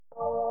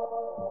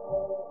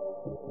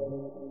This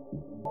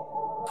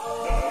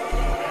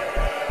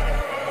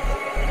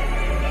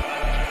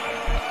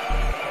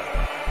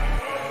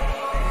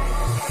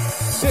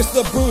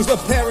the brews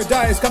of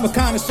paradise. Come a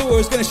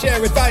connoisseurs, gonna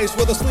share advice.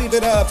 Well, they'll sleeve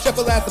it up,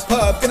 shuffle at the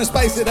pub, gonna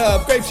spice it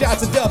up. Grape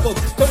shots are doubled.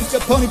 Tony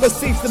Schiavone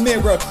beseeps the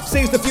mirror,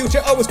 sees the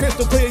future, always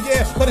crystal clear.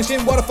 Yeah,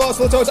 punishing waterfalls,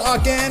 slow towards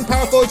Arcan.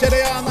 Powerful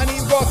Jedi online, he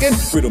walking.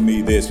 Riddle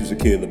me this, who's a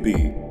killer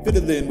bee?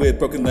 Fiddling with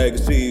broken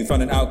legacy,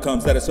 finding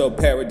outcomes that are so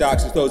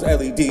paradoxes. Those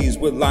LEDs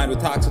were lined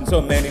with toxins.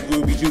 So many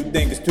rubies, you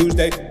think it's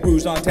Tuesday.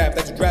 Brews on tap,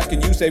 that's a draft. Can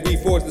you say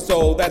reforge the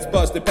soul? That's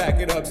busted. Pack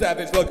it up,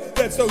 savage. Look,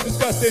 that's so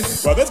disgusting.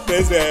 Well, that's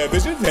crazy.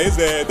 Vision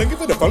hazy. Thank you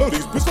for the follow.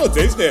 These Bristol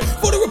tasty.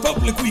 For the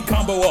Republic, we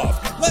combo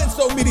off. Land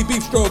so meaty,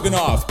 beef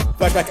stroganoff.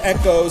 Flashback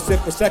echoes, sip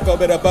prosecco,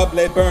 bit of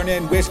bubbly,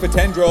 burning. Wish for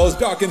tendrils.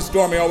 Dark and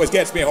stormy always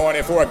gets me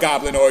horny for a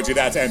goblin orgy.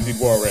 That's empty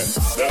Warren.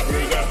 The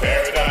brews of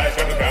paradise.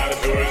 From the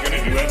connoisseurs,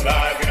 gonna do it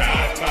live. Gonna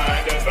hide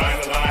mind and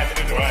find the life and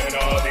enjoying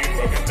all these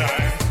broken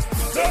times.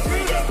 The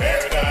brews of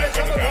paradise.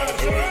 From the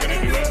connoisseurs,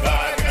 gonna do it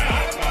live. Gonna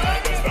hide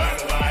mind and find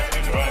the life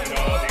and enjoying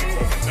all these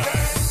broken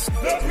times.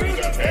 The brews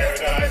of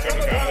paradise. From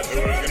the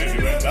connoisseurs, gonna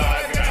do it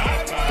live. Gonna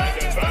hide mind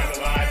and find the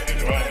life and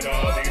enjoying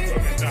all these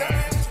broken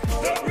times.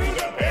 The brews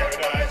of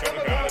paradise. From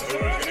the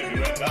connoisseurs, gonna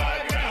do it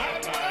live. Gonna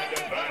hide mind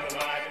and find the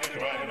life and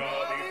enjoying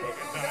all these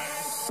broken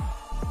times.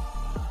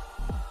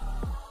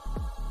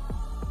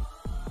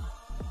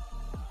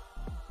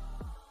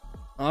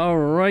 All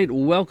right,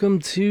 welcome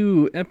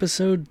to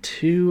episode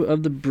 2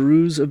 of the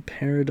Brews of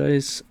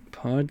Paradise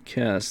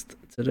podcast.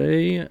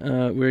 Today,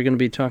 we're going to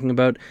be talking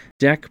about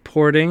deck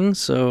porting.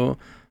 So,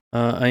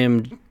 I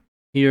am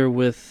here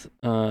with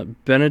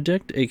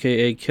Benedict,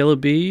 aka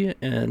Killabee,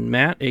 and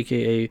Matt,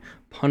 aka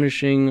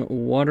Punishing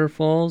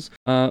Waterfalls.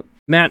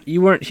 Matt,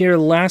 you weren't here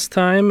last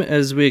time.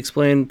 As we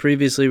explained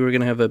previously, we're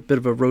going to have a bit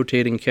of a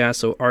rotating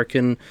cast, so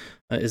Arkin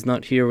is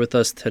not here with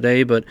us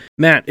today. But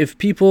Matt, if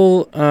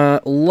people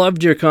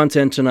loved your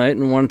content tonight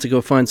and wanted to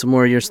go find some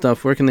more of your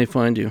stuff, where can they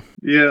find you?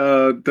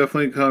 Yeah,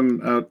 definitely come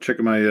out, check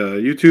my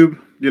YouTube,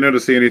 to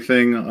see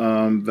anything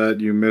that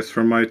you miss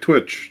from my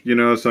Twitch,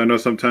 so I know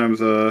sometimes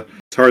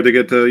it's hard to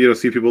get to,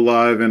 see people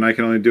live, and I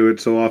can only do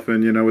it so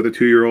often, with a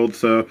 2-year-old,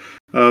 so,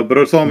 but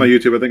it's all on my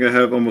YouTube. I think I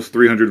have almost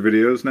 300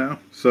 videos now,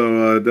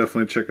 so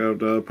definitely check out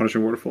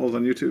Punishing Waterfalls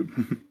on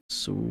YouTube.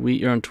 Sweet,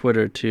 you're on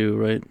Twitter too,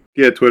 right?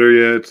 Yeah, Twitter,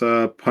 yeah, it's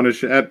at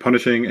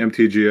Punishing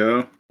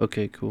MTGO.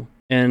 Okay, cool.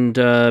 And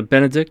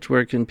Benedict,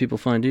 where can people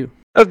find you?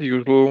 As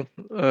usual,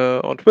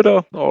 on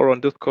Twitter or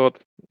on Discord.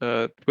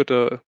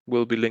 Twitter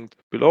will be linked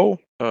below,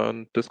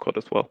 and Discord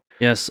as well.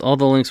 Yes, all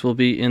the links will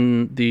be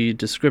in the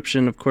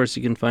description. Of course,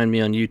 you can find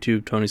me on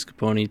YouTube, Tony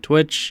Schiavone,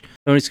 Twitch,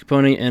 Tony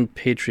Schiavone, and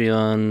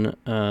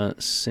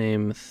Patreon,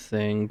 same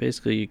thing.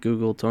 Basically, you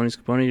Google Tony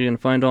Schiavone, you're going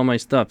to find all my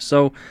stuff.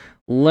 So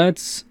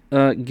let's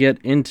get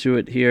into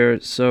it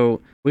here.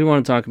 So we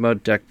want to talk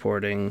about deck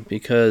porting,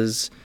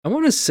 because I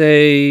want to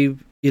say,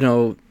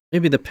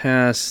 maybe the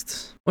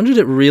past... When did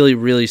it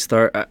really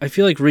start? I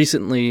feel like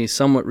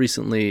somewhat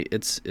recently,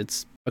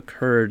 it's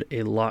occurred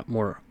a lot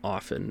more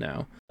often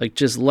now. Like,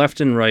 just left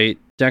and right,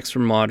 decks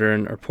from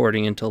Modern are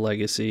porting into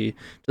Legacy,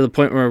 to the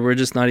point where we're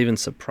just not even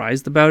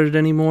surprised about it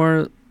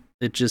anymore.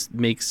 It just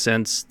makes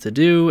sense to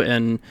do,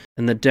 and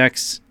the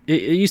decks...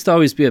 It used to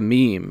always be a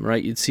meme,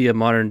 right? You'd see a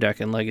Modern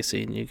deck in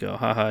Legacy, and you go,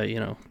 haha,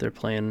 they're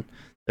playing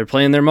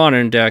their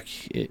Modern deck,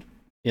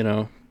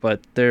 but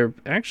they're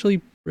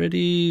actually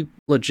pretty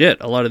legit,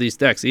 a lot of these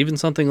decks. Even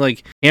something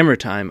like Hammer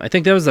Time. I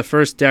think that was the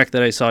first deck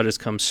that I saw just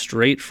come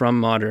straight from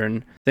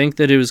Modern. Think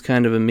that it was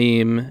kind of a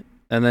meme,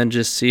 and then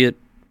just see it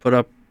put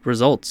up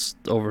results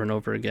over and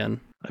over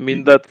again. I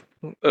mean, that's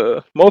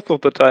most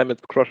of the time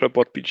it's Crusher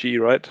Bot PG,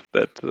 right?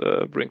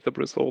 That brings up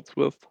results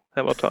with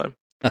Hammer Time.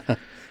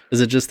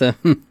 Is it just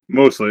them?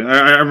 Mostly.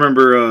 I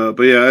remember,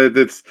 but yeah,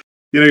 it's...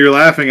 you're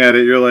laughing at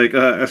it. You're like,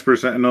 Esper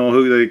Sentinel,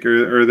 who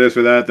or this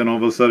or that. Then all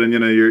of a sudden,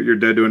 you're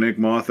dead to an Ink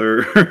Moth,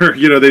 or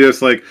they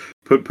just like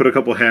put a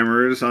couple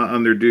hammers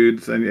on their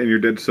dudes, and you're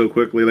dead so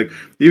quickly. Like,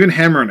 even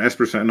hammer on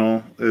Esper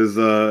Sentinel is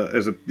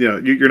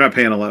you're not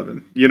paying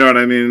 11. You know what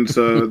I mean?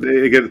 So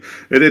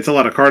it's a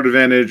lot of card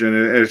advantage, and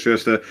it's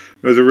just it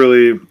was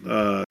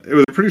a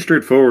pretty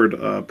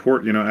straightforward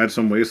port. Add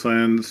some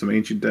Wastelands, some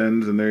Ancient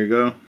Dens, and there you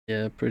go.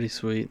 Yeah, pretty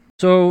sweet.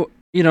 So,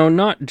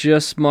 not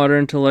just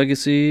Modern to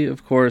Legacy,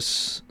 of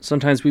course.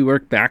 Sometimes we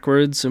work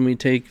backwards and we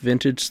take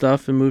vintage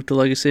stuff and move to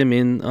Legacy. I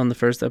mean, on the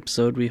first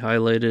episode, we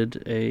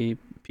highlighted a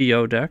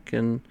PO deck,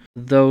 and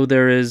though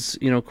there is,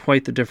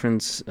 quite the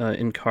difference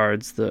in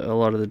cards, a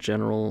lot of the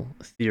general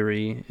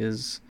theory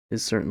is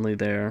certainly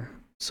there.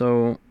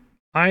 So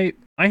I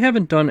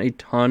haven't done a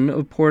ton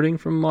of porting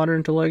from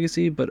Modern to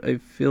Legacy, but I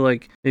feel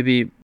like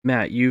maybe,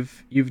 Matt,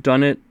 you've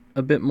done it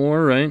a bit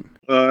more, right?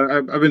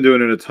 I've been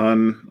doing it a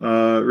ton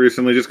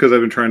recently, just because I've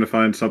been trying to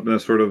find something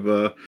that's sort of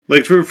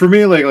like for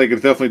me, like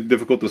it's definitely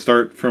difficult to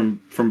start from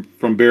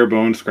bare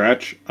bones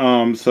scratch.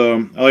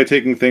 So I like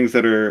taking things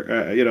that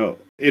are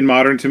in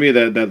Modern to me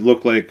that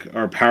look like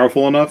are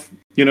powerful enough,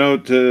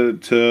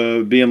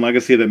 to be in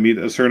Legacy, that meet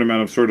a certain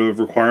amount of sort of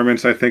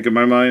requirements, I think, in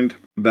my mind.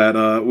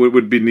 that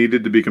would be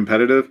needed to be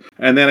competitive.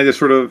 And then I just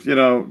sort of,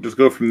 just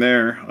go from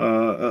there.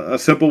 A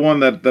simple one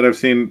that I've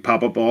seen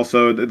pop up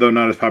also, though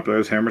not as popular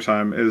as Hammer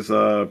Time, is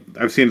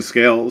I've seen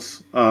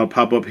Scales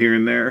pop up here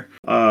and there.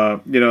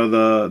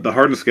 The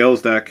Hardened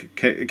Scales deck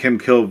can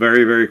kill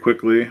very, very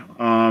quickly.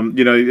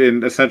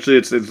 And essentially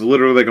it's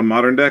literally like a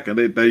modern deck, and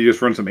they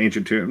just run some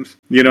Ancient Tombs.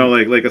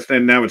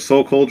 And now it's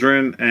Soul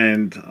Cauldron,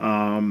 and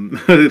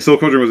Soul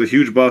Cauldron was a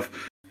huge buff.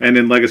 And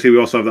in Legacy, we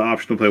also have the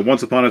option to play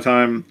Once Upon a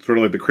Time, sort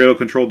of like the Cradle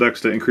Control decks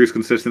to increase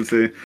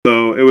consistency.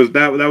 So it was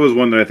that was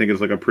one that I think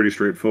is like a pretty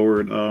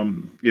straightforward,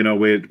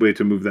 way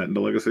to move that into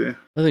Legacy.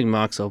 I think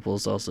Mox Opal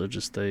is also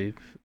just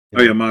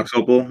Oh yeah, Mox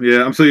Opal.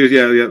 Yeah, I'm so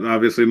yeah.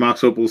 Obviously,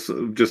 Mox Opal's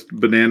just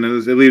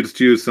bananas. It leads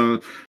to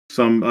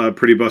some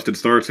pretty busted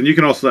starts, and you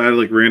can also add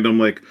like random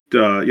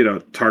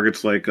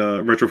targets like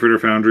Retrofitter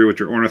Foundry with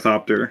your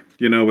Ornithopter.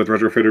 With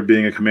Retrofitter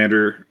being a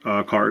commander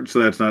card, so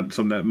that's not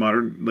something that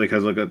Modern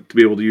has to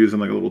be able to use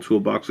in like a little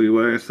toolboxy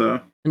way. So,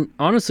 and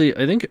honestly,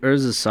 I think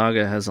Urza's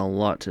Saga has a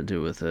lot to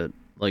do with it.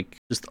 Like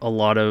just a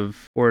lot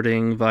of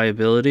hoarding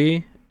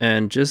viability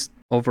and just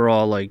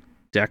overall like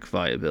deck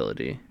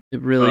viability. It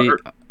really,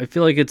 I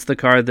feel like it's the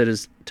card that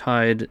has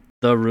tied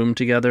the room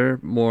together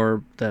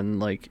more than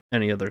like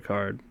any other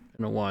card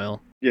in a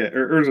while. Yeah,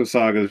 Urza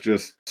Saga is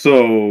just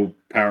so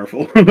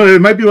powerful. It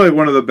might be like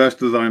one of the best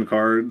designed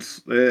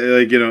cards,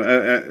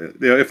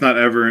 if not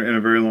ever in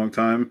a very long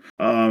time.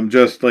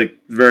 Just like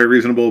very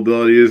reasonable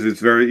abilities. It's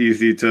very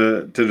easy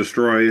to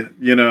destroy,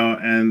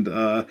 and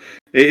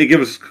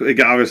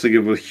it obviously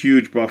gives a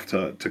huge buff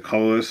to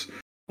colorless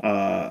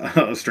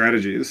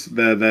strategies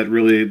that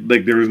really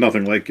there was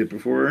nothing like it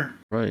before.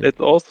 Right. It's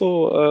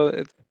also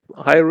it's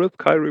high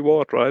risk, high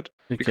reward, right?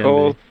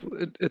 Because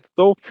it's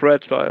so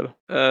fragile,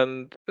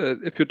 and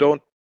if you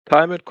don't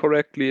time it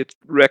correctly, it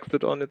wrecks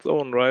it on its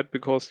own, right?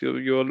 Because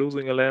you're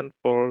losing a land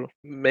for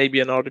maybe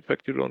an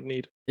artifact you don't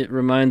need. It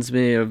reminds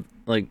me of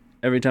like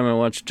every time I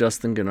watch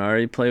Justin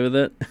Gennari play with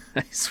it.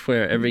 I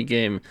swear, every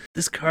game,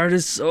 this card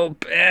is so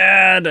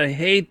bad. I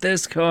hate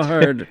this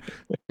card.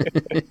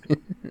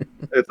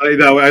 It's like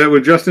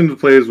when Justin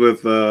plays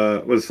with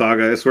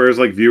Saga, I swear it's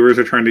like viewers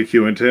are trying to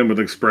queue into him with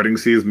like Spreading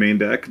Seas main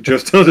deck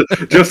just to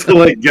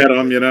like get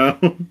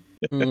him,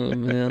 Oh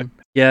man,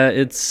 yeah,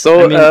 it's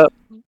so.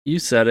 You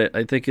said it.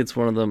 I think it's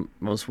one of the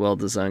most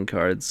well-designed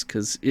cards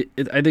because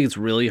I think it's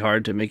really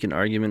hard to make an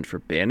argument for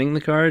banning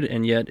the card,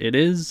 and yet it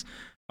is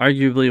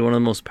arguably one of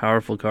the most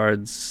powerful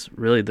cards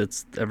really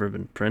that's ever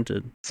been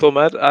printed. So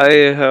Matt,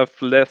 I have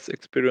less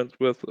experience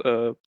with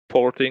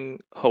porting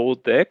whole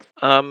decks.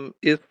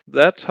 Is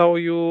that how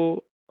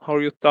you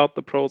start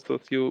the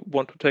process? You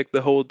want to take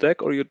the whole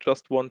deck, or you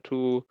just want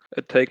to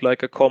take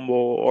like a combo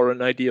or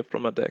an idea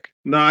from a deck?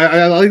 No,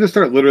 I like to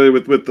start literally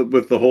with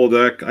the whole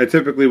deck. I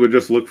typically would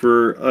just look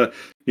for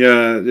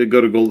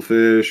go to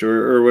Goldfish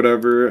or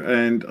whatever,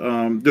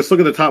 and just look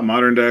at the top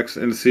Modern decks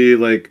and see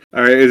like,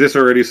 all right, is this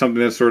already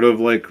something that's sort of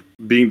like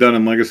being done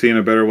in Legacy in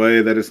a better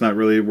way that it's not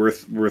really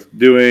worth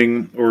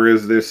doing, or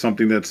is this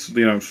something that's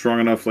strong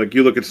enough? Like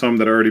you look at some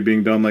that are already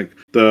being done, like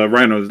the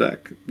Rhinos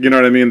deck. You know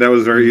what I mean? That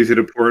was very easy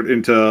to port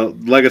into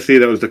Legacy.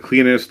 That was the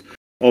cleanest.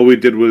 All we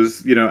did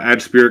was,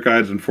 add Spirit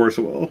Guides and Force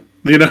a Will,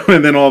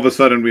 and then all of a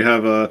sudden we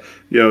have the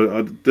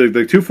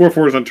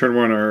 2/4/4s on turn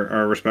one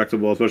are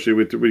respectable, especially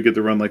we get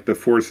to run like the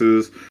Force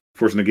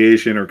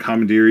Negation or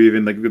Commandeer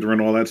even, like we get to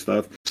run all that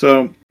stuff.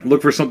 So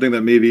look for something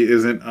that maybe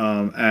isn't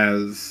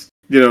as,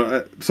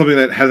 something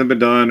that hasn't been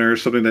done or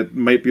something that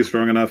might be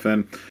strong enough.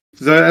 And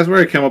so that's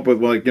where I came up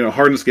with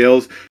Hardened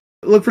Scales.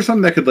 Look for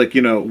something that could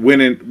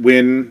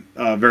win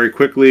very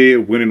quickly,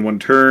 win in one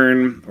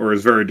turn, or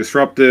is very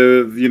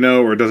disruptive,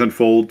 or doesn't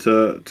fold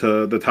to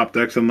the top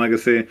decks in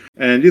Legacy.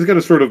 And you just got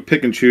to sort of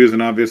pick and choose.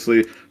 And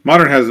obviously,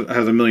 Modern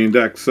has a million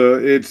decks, so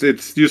it's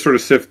you sort of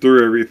sift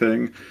through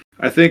everything.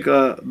 I think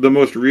the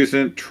most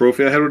recent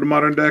trophy I had with a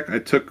Modern deck, I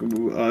took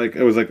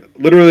it was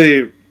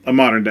literally a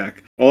Modern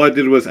deck. All I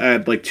did was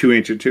add 2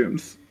 Ancient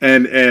Tombs,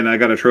 and I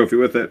got a trophy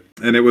with it.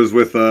 And it was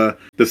with the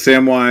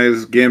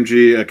Samwise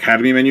Gamgee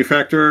Academy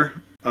Manufacturer.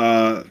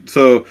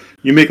 So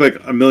you make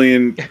 1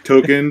 million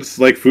tokens,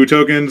 like food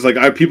tokens.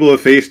 People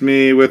have faced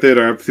me with it,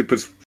 or I've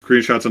put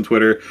screenshots on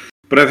Twitter.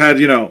 But I've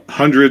had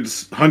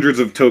hundreds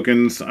of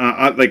tokens,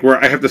 where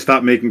I have to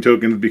stop making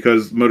tokens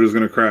because Moto's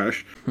going to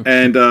crash.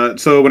 And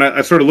so when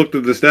I sort of looked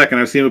at this deck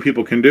and I've seen what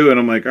people can do, and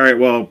I'm like, all right,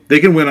 well, they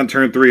can win on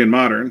turn 3 in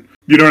Modern.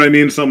 You know what I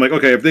mean? So I'm like,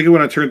 okay, if they can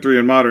win on turn 3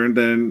 in Modern,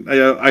 then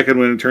I can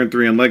win on turn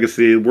 3 in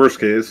Legacy, worst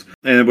case,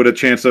 and with a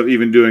chance of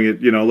even doing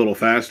it, a little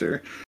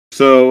faster.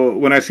 So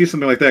when I see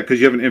something like that,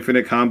 because you have an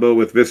infinite combo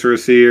with Viscera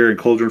Seer and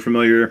Cauldron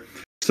Familiar.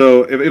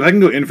 So if I can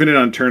go infinite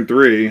on turn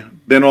 3,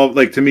 then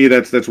to me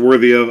that's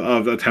worthy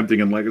of attempting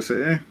in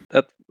Legacy.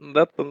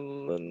 That's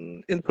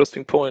an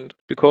interesting point,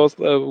 because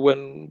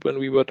when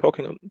we were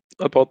talking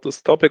about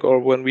this topic, or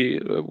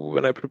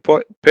when I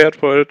prepared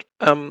for it,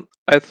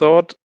 I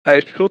thought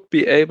I should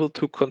be able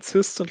to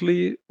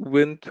consistently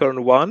win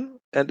turn 1.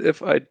 And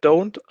if I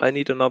don't, I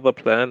need another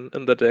plan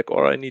in the deck,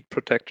 or I need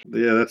protection.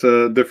 Yeah, that's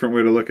a different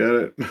way to look at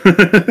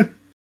it.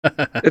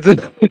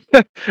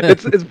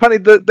 It's funny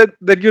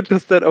that you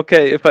just said,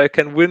 okay, if I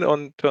can win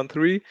on turn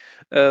 3,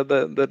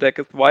 the deck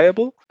is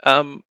viable.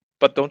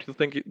 But don't you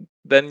think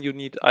then you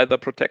need either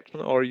protection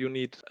or you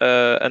need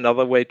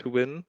another way to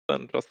win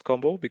than just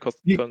combo? Because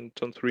turn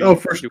 3 Oh,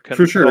 you can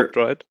for be sure. blocked,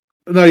 right?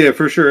 No, yeah,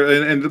 for sure.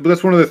 And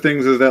that's one of the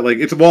things is that, like,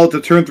 while it's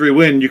a turn 3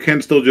 win, you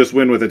can still just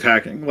win with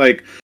attacking.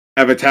 Like,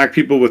 I've attacked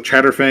people with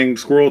Chatterfang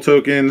Squirrel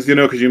tokens,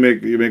 because you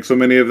make so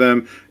many of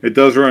them. It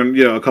does run,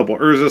 a couple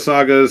Urza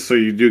sagas, so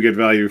you do get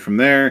value from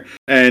there.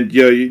 And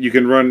you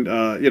can run,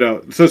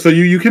 so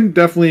you can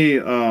definitely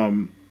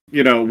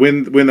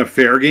win a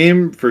fair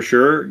game for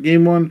sure,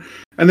 game 1.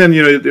 And then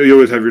you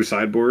always have your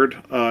sideboard.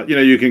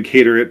 You can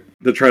cater it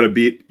to try to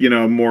beat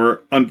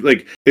more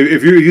like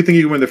if you think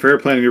you can win the fair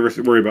plan and you're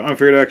worried about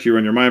unfair decks, you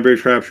run your Mindbreak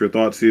Traps, your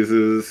Thought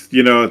Seizes,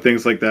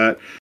 things like that.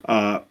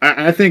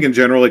 I think in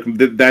general, like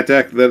that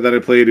deck that I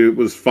played, it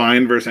was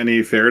fine versus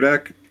any fair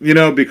deck.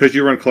 Because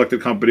you run Collected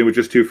Company, which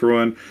is 2 for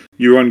 1.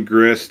 You run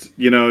Grist.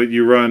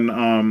 You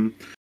run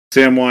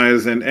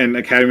Samwise and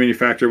Academy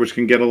Manufacturer, which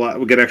can get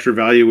extra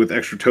value with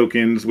extra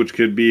tokens, which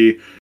could be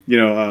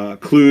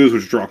clues,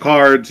 which draw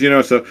cards.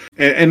 So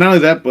and not only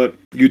that, but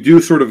you do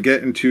sort of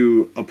get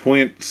into a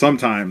point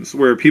sometimes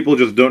where people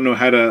just don't know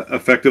how to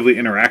effectively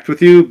interact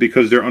with you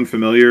because they're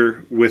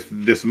unfamiliar with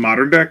this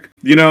modern deck.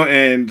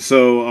 And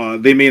so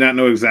they may not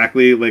know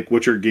exactly like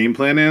what your game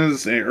plan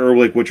is or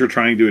like what you're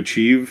trying to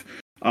achieve.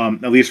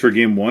 At least for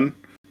game 1.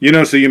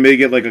 So you may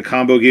get like a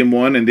combo game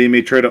 1, and they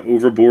may try to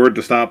overboard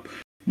to stop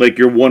like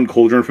your one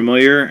Cauldron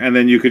familiar, and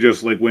then you could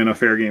just like win a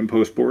fair game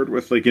post board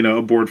with like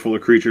a board full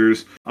of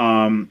creatures.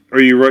 Or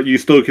you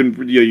still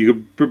can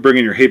you could bring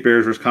in your Hate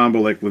Bearers versus combo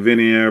like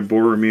Lavinia,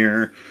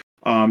 Boromir,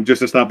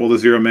 just to stop all the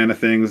 0 mana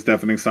things,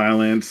 Deafening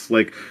Silence.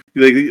 Like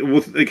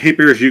with like Hate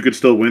Bearers, you could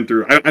still win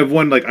through. I've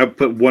won I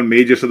put one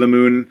Magus of the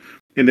Moon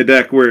in the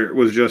deck where it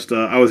was just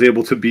I was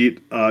able to beat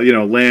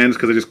lands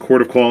because I just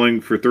Court of Calling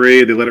for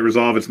 3. They let it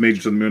resolve. It's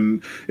Magus of the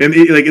Moon, and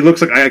it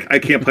looks like I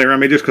can't play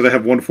around Magus because I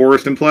have one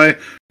forest in play.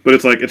 But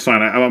it's like it's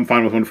fine. I'm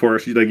fine with one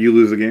forest. You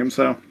lose the game,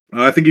 so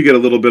I think you get a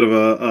little bit of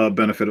a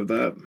benefit of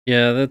that.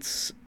 Yeah,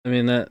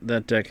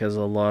 that deck has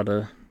a lot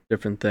of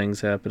different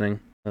things happening.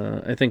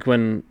 I think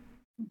when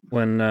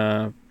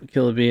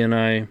Killaby and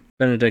I,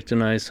 Benedict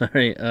and I,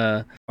 sorry,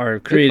 are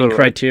creating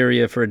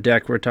criteria for a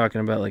deck, we're talking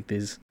about like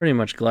these pretty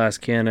much glass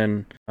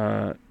cannon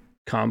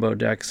combo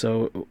decks.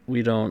 So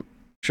we don't.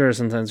 Sure,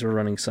 sometimes we're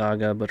running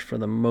Saga, but for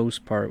the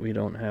most part, we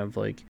don't have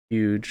like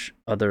huge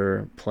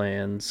other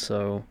plans.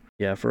 So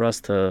yeah, for us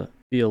to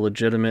feel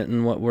legitimate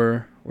in what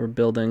we're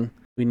building,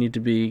 we need to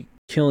be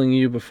killing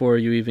you before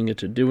you even get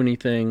to do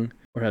anything,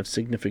 or have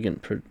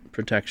significant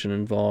protection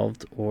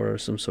involved, or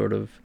some sort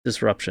of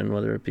disruption,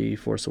 whether it be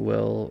Force of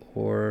Will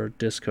or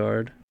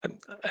discard.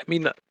 I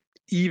mean,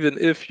 even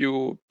if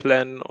you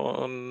plan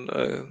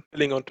on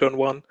killing on turn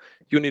 1,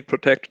 you need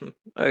protection.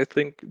 I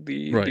think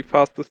the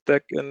fastest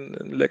deck in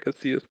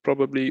Legacy is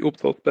probably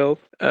Upsal Spells,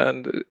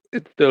 and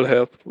it still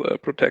has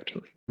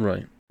protection.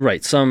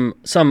 Right. Some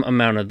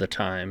amount of the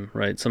time,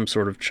 right? Some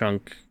sort of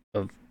chunk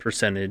of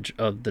percentage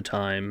of the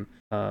time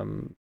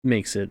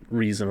makes it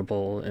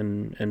reasonable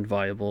and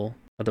viable.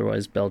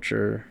 Otherwise,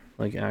 Belcher,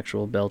 like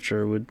actual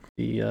Belcher, would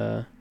be.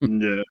 Yeah.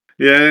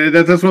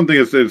 That's one thing.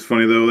 It's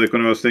funny though. Like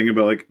when I was thinking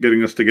about like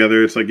getting us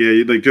together, it's like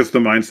like just the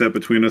mindset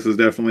between us is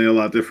definitely a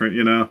lot different.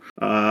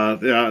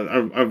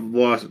 I've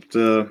lost.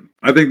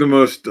 I think the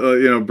most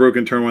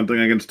broken turn 1 thing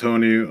against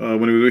Tony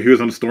when he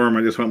was on Storm,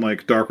 I just went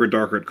like darker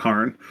at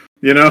Karn.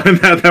 And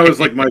that was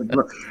like my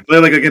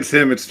like against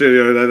him. It's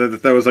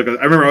that was like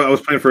I remember I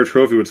was playing for a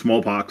trophy with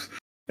Smallpox.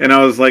 And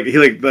I was like, I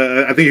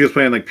think he was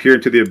playing like Peer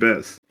into the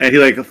Abyss, and he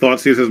like Thought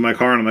Seizes my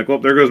Karn. I'm like, well,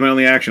 there goes my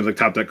only actions, like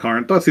top deck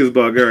Karn, Thought Seizes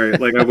bug. All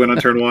right, like I win on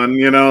turn 1,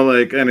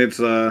 and it's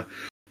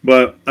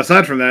But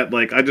aside from that,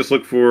 like I just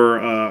look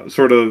for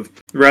sort of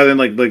rather than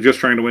like just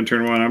trying to win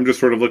turn 1, I'm just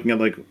sort of looking at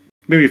like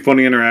maybe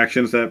funny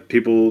interactions that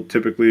people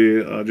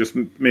typically just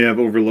may have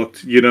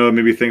overlooked.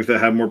 Maybe things that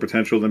have more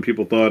potential than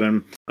people thought,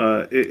 and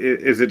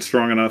is it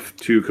strong enough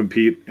to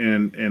compete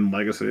in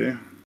Legacy?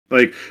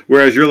 Like,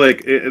 whereas you're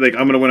like I'm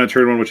going to win on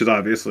turn 1, which is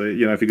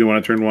obviously, if you do win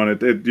on turn 1,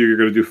 you're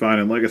going to do fine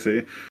in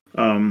Legacy.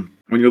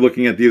 When you're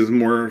looking at these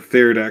more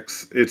fair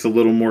decks, it's a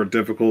little more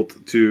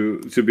difficult to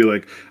be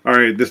like, all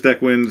right, this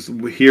deck wins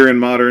here in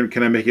Modern.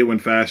 Can I make it win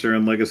faster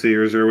in Legacy,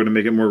 or is there a way to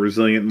make it more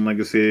resilient in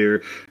Legacy,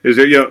 or is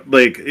there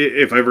like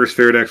if I verse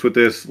fair decks with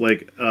this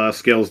like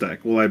Scales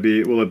deck, will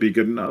it be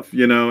good enough?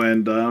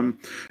 And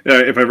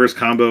if I verse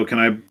combo, can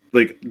I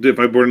like if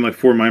I board in like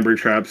 4 Mindbreak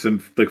Traps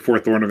and like 4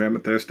 Thorn of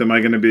Amethyst, am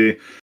I going to be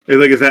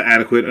like, is that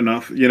adequate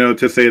enough,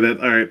 to say that,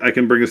 all right, I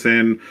can bring us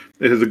in,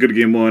 it is a good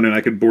game 1, and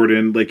I could board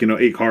in, like,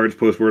 8 cards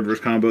post-board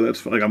versus combo.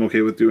 That's, like, I'm okay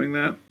with doing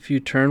that. If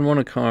you turn 1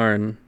 a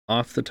Karn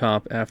off the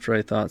top after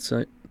I Thought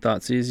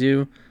Seize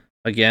you,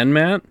 again,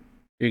 Matt,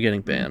 you're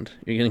getting banned.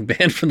 You're getting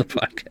banned from the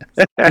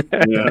podcast.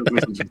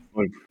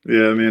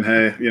 Yeah, I mean,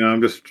 hey,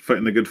 I'm just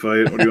fighting the good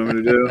fight. What do you want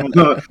me to do?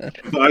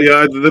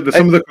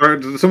 Some of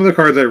the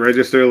cards I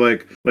register,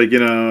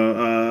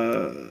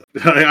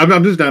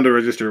 I'm just down to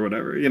register or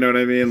whatever. You know what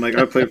I mean? Like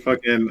I played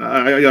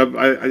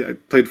I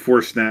played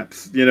 4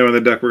 snaps. You know, in the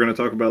deck we're gonna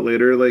talk about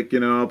later. Like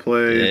I'll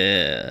play.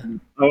 Yeah.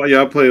 Oh yeah,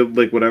 I'll play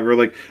like whatever.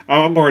 Like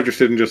I'm more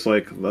interested in just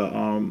like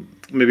the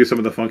maybe some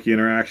of the funky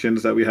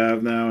interactions that we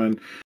have now,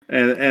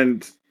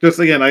 and just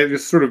again, I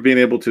just sort of being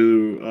able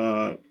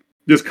to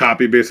just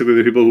copy basically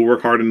the people who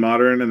work hard in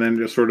Modern, and then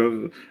just sort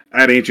of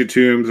add Ancient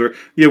Tombs. Or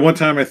one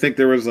time I think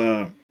there was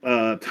a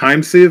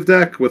time save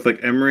deck with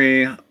like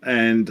Emery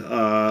and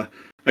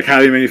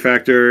Academy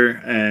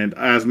Manufactor and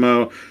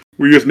Asmo,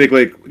 where you just make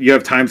like you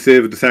have time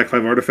save to sack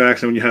 5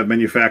 artifacts, and when you have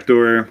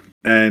Manufactor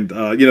and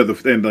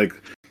and like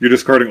you're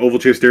discarding Oval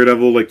Chase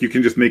Daredevil, like you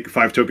can just make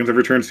 5 tokens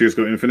every turn, so you just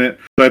go infinite.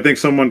 So I think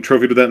someone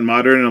trophied with that in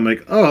Modern, and I'm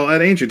like, oh, I'll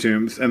add Ancient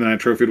Tombs, and then I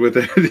trophied with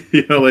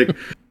it. Like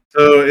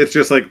so it's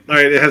just like, all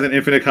right, it has an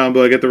infinite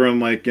combo. I get to run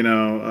like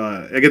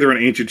I get to run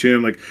Ancient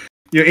Tomb. Like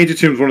Ancient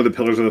Tomb is one of the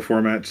pillars of the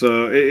format.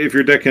 So if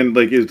your deck can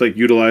is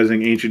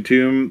utilizing Ancient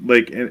Tomb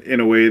like in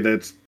a way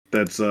that's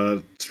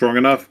strong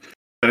enough,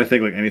 then I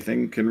think like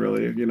anything can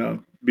really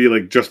be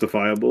like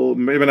justifiable.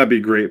 Maybe not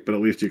be great, but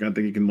at least you can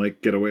think you can like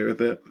get away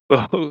with it.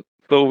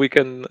 So we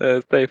can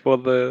say for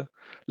the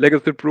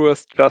Legacy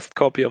Brewers, just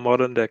copy a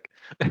Modern deck.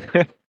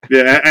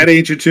 Yeah, add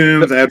Ancient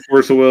Tombs, add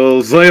Force of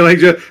Wills, like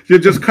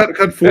just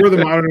cut 4 of the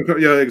Modern.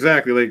 Yeah,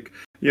 exactly. Like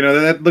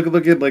that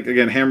look at like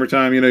again Hammer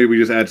Time. We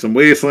just add some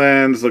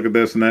Wastelands. Look at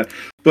this and that.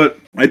 But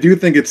I do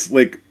think it's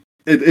like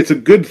it's a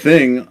good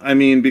thing. I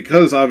mean,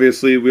 because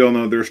obviously we all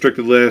know the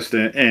restricted list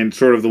and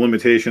sort of the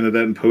limitation that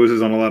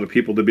imposes on a lot of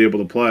people to be able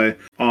to play.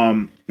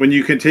 When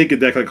you can take a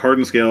deck like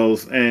Hardened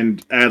Scales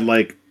and add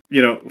like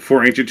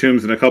 4 Ancient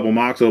Tombs and a couple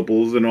Mox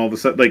Opals, and all of a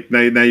sudden, like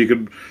now you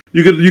could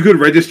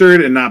register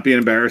it and not be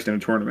embarrassed in a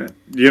tournament.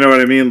 You know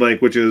what I mean?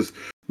 Like, which is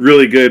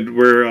really good.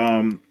 Where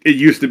it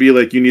used to be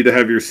like you need to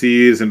have your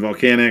C's and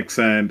Volcanics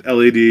and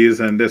LEDs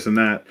and this and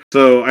that.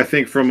 So I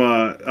think from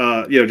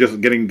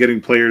just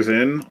getting players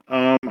in,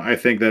 I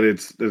think that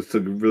it's a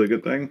really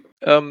good thing.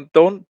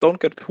 Don't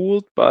get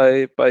fooled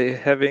by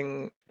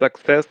having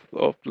success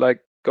of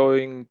like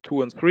going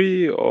 2 and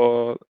 3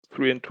 or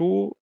 3 and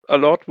 2 a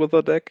lot with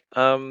the deck,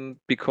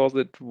 because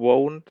it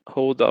won't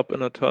hold up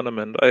in a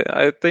tournament.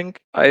 I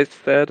think I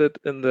said it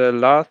in the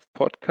last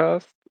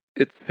podcast.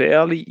 It's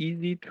fairly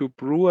easy to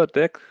brew a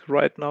deck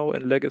right now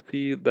in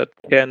Legacy that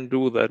can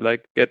do that,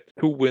 like get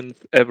 2 wins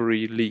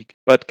every league.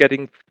 But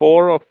getting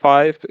 4 or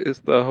 5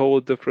 is a whole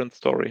different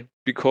story,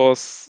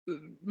 because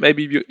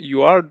maybe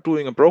you are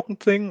doing a broken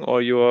thing,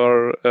 or you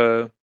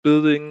are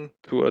building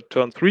to a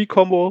turn 3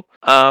 combo,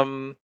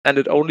 and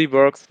it only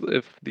works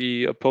if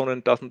the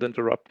opponent doesn't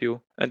interrupt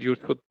you. And you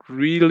should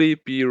really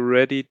be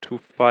ready to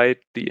fight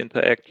the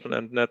interaction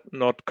and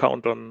not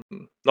count on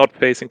not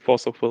facing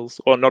Force of Wills,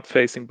 or not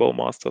facing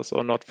Bowmasters,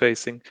 or not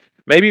facing...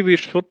 Maybe we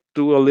should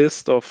do a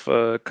list of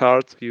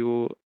cards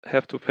you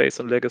have to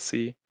face in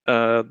Legacy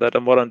that a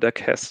Modern deck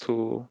has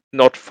to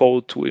not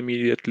fold to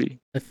immediately.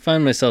 I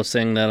find myself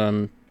saying that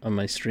on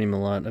my stream a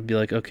lot. I'd be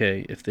like,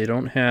 okay, if they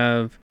don't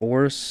have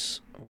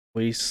Force,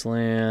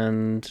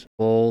 Wasteland,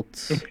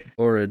 Bolt,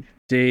 or a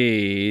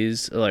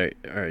Daze, all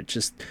right,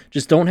 just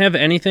don't have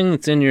anything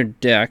that's in your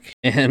deck,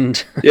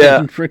 and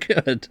and we're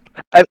good.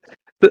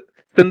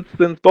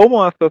 Since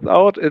Bowmaster's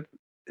out,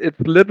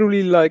 it's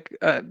literally like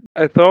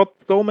I thought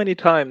so many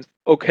times.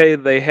 Okay,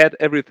 they had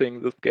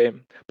everything this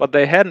game, but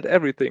they hadn't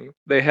everything.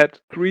 They had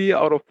 3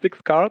 out of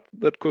 6 cards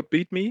that could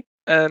beat me,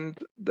 and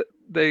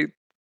they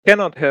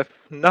cannot have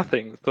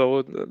nothing.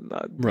 So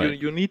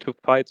you need to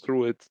fight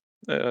through it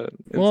in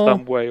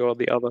some way or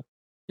the other.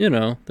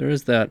 There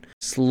is that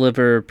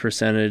sliver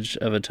percentage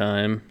of a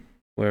time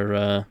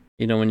where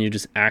when you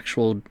just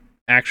actually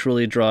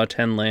draw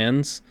 10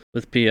 lands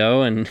with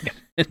PO, and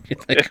you're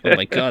like, oh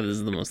my god, this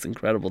is the most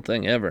incredible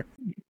thing ever.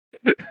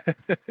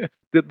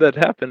 Did that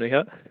happen?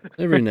 Yeah.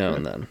 Every now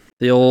and then.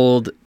 The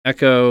old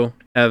Echo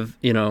have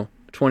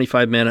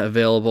 25 mana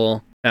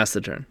available, pass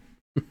the turn.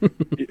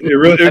 It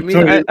really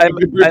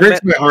it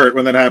breaks my heart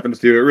when that happens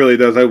to you. It really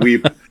does. I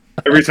weep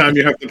every time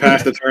you have to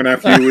pass the turn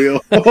after you wheel.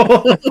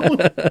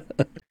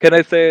 Can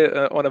I say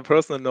on a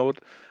personal note,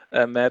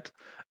 Matt,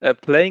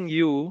 playing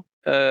you,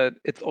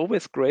 it's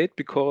always great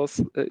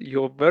because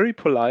you're very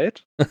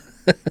polite,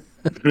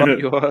 but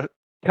you're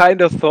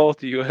kind of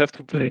salty. You have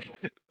to play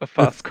a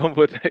fast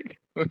combo deck.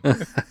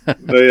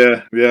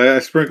 I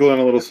sprinkle in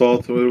a little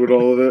salt with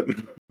all of it.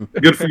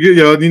 Good for you.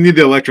 You need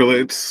the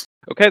electrolytes.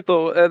 Okay,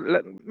 so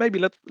maybe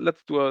let's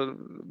do a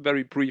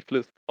very brief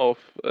list of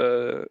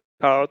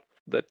cards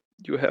that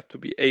you have to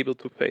be able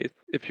to face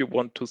if you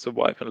want to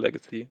survive in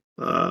Legacy.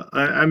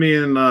 Obviously,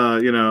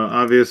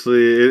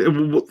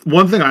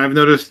 one thing I've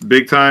noticed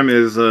big time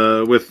is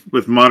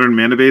with modern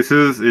mana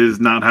bases is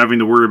not having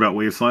to worry about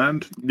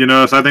Wasteland.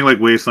 So I think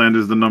like Wasteland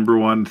is the number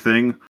one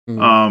thing.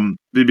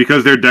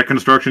 Because their deck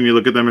construction, you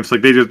look at them, it's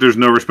like there's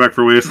no respect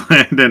for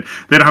Wasteland, and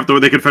they don't have to.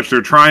 They can fetch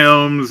their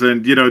Triomes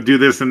and do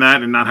this and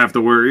that and not have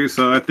to worry.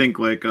 So I think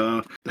like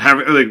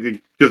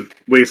having just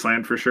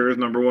Wasteland for sure is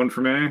number one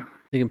for me.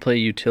 You can play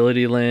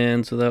utility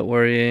lands without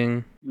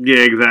worrying. Yeah,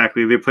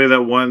 exactly. They play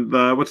that one.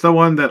 What's that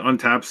one that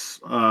untaps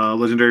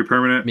legendary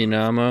permanent?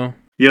 Minamo.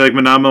 Yeah, like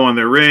Manamo on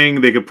their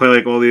ring. They could play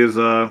like all these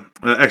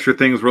extra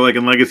things. Where like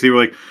in Legacy, where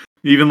like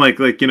even like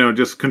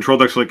just control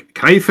decks. Like,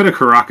 can I fit a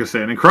Karakas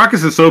in? And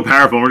Karakas is so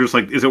powerful. And we're just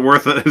like, is it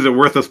worth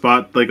a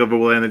spot like of a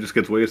land that just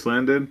gets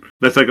wastelanded?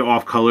 That's like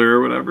off color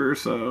or whatever.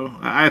 So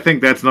I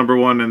think that's number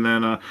one. And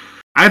then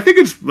I think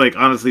it's like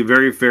honestly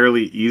very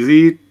fairly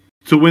easy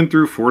to win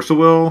through Force of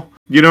Will.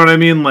 You know what I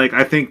mean? Like,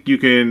 I think you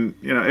can,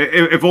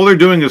 if all they're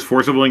doing is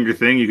Force of Willing your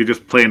thing, you could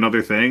just play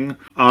another thing.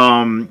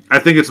 I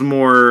think it's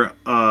more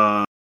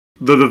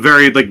the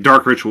very like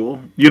Dark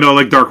Ritual.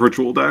 Like Dark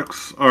Ritual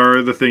decks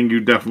are the thing you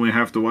definitely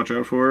have to watch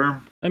out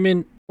for. I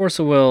mean, Force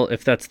of Will,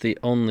 if that's the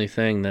only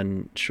thing,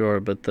 then sure.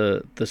 But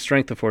the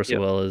strength of Force of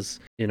Will is,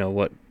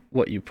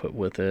 what you put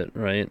with it,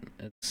 right?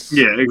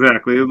 Yeah,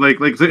 exactly.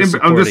 Like so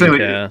I'm just saying,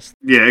 cast.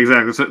 Yeah,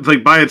 exactly. So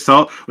like by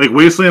itself, like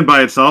Wasteland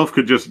by itself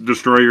could just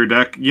destroy your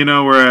deck,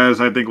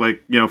 Whereas I think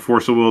like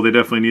Force of Will, they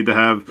definitely need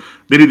to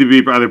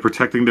be either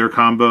protecting their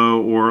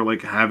combo or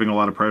like having a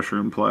lot of pressure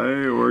in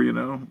play or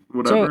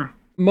whatever. So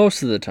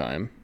most of the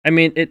time, I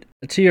mean,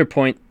 to your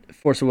point,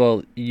 Force of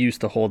Will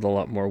used to hold a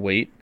lot more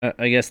weight.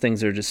 I guess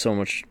things are just so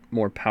much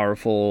more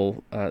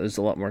powerful. There's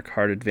a lot more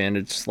card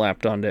advantage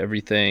slapped onto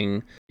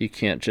everything. You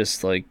can't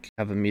just like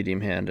have a medium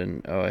hand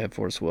and I have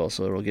Force of Will,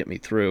 so it'll get me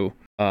through.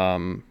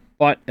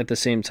 But at the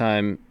same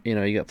time,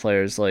 you got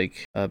players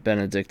like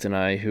Benedict and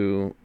I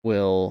who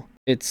will.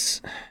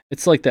 It's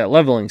like that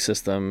leveling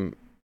system,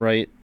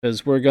 right?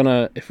 Because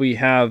if we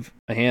have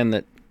a hand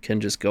that can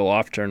just go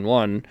off turn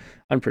one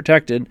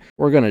unprotected,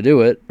 we're gonna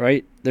do it,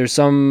 right? There's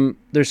some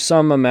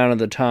amount of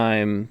the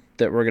time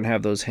that we're gonna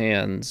have those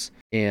hands,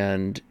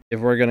 and if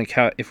we're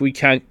gonna if we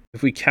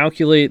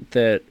calculate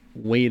that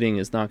waiting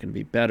is not gonna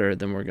be better,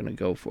 then we're gonna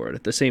go for it.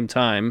 At the same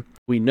time,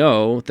 we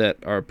know that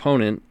our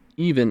opponent,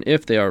 even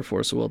if they are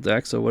Force of Will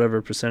decks, so whatever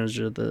percentage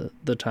of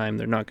the time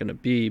they're not gonna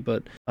be,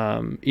 but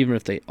even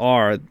if they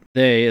are,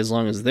 as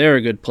long as they're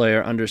a good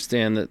player,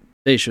 understand that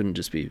they shouldn't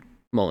just be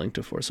mulling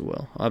to Force of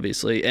Will,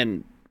 obviously,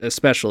 and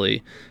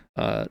especially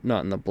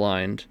not in the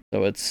blind.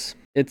 So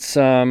it's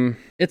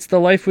the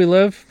life we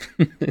live.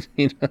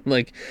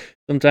 Like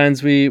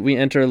sometimes we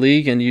enter a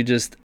league and you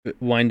just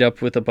wind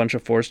up with a bunch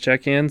of force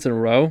check hands in a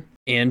row,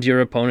 and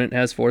your opponent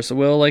has Force of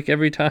Will like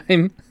every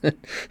time.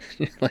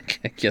 Like,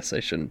 I guess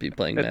I shouldn't be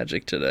playing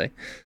Magic today.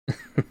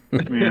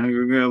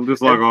 Yeah,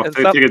 just log off.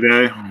 Take a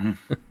day.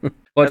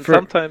 But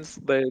sometimes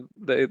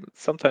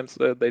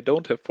they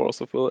don't have Force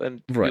of Will,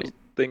 and right. You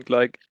think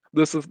like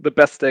this is the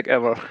best deck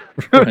ever.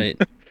 Right.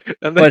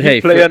 And then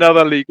you play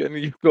another league and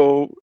you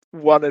go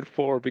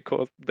 1-4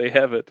 because they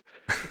have it.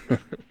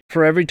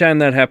 For every time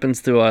that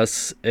happens to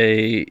us,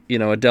 a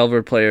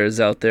Delver player is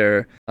out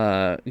there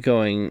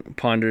going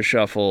ponder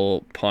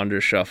shuffle,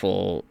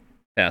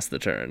 pass the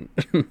turn.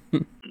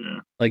 Yeah.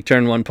 Like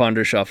turn one,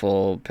 ponder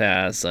shuffle,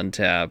 pass,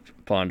 untap,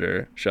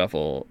 ponder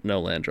shuffle, no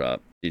land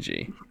drop,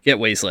 GG. Get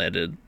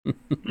wastelanded.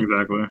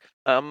 Exactly.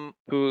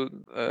 To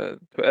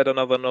add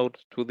another note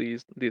to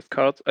these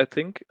cards, I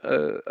think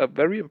a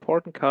very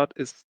important card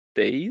is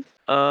Daze.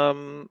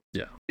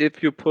 Yeah.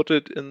 If you put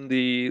it in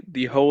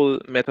the whole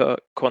meta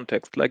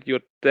context, like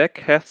your deck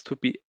has to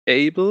be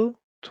able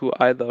to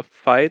either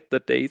fight the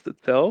Daze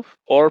itself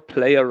or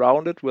play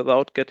around it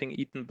without getting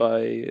eaten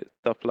by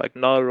stuff like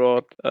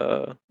Nullrod,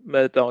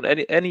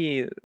 Meltdown,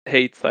 any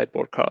hate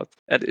sideboard cards.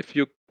 And if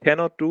you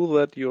cannot do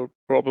that, you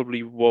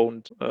probably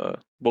won't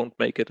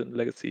make it in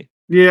Legacy.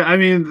 Yeah, I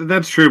mean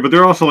that's true, but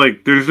they're also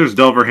like there's just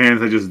Delver hands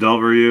that just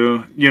Delver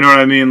you. You know what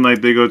I mean?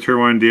 Like they go turn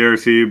one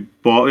DRC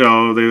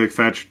ball, they like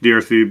fetch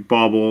DRC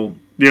bauble,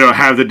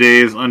 have the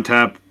Daze,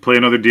 untap, play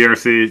another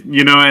DRC,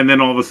 and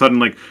then all of a sudden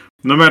like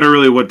no matter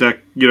really what deck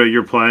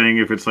you're playing,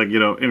 if it's like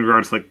in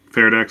regards to like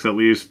fair decks at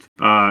least,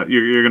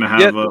 you're gonna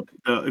have a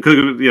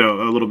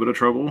little bit of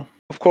trouble.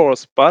 Of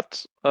course,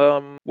 but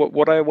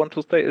what I want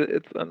to say,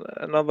 it's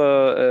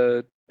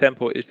another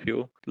tempo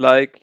issue.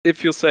 Like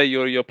if you say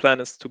your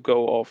plan is to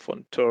go off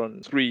on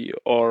turn 3,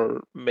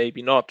 or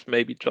maybe not,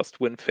 maybe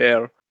just win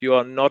fair, you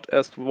are not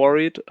as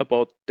worried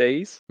about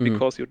Daze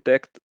because your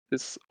deck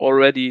is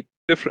already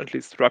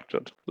differently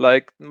structured.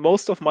 Like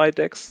most of my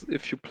decks,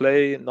 if you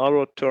play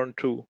Nullrod turn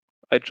 2,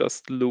 I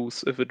just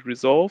lose if it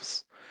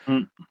resolves.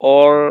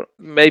 Or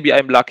maybe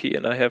I'm lucky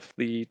and I have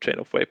the Chain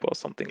of Vapor or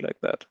something like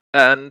that.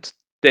 And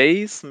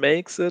Daze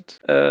makes it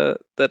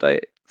that I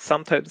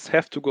sometimes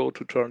have to go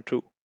to turn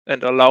 2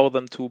 and allow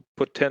them to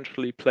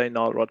potentially play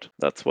Nullrod.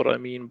 That's what I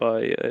mean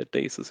by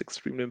Daze is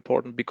extremely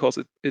important, because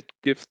it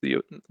gives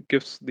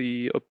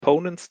the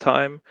opponents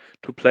time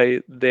to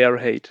play their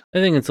hate. I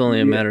think it's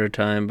only a matter of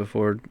time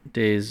before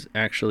Daze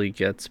actually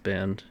gets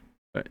banned.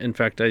 In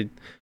fact, I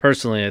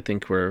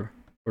think we're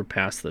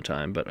past the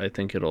time, but I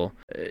think it'll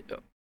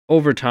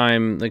over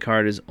time the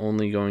card is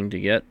only going to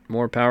get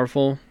more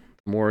powerful.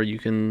 The more you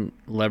can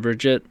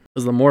leverage it,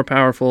 because the more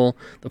powerful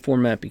the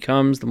format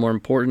becomes, the more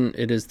important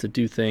it is to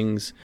do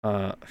things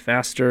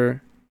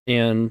faster,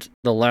 and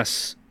the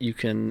less you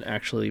can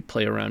actually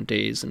play around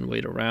Daze and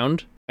wait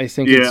around. I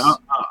think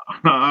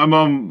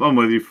I'm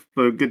with you.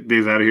 Get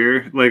Days out of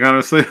here. Like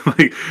honestly,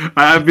 like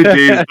I've been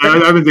Days.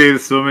 I've been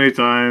Days so many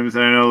times.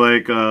 And I know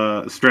like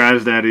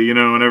Straz Daddy. You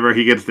know, whenever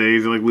he gets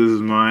Days, he like loses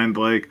his mind.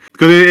 Like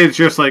because it's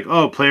just like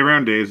play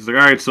around Days. It's like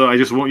all right, so I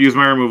just won't use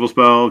my removal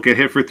spell. Get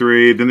hit for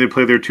 3. Then they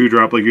play their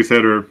 2-drop like you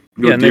said, or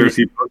go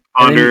DRC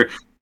Ponder.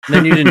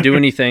 Then you didn't do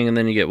anything, and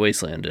then you get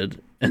wastelanded.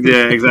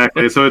 Yeah,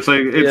 exactly. So it's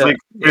like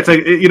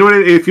you know what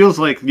it feels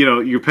like. You know,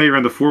 you play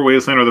around the 4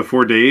 wasteland or the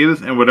 4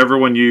 days, and whatever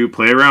one you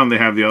play around, they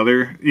have the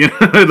other. You know,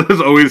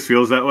 it always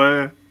feels that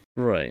way.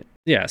 Right.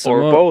 Yeah. So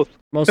or both.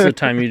 Most of the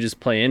time, you just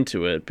play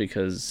into it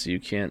because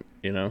you can't.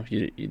 You know,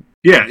 you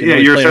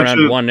you're play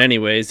around 1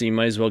 anyways. You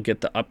might as well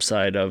get the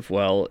upside of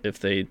if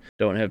they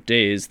don't have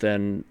days,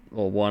 then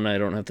 1, I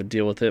don't have to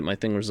deal with it. My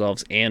thing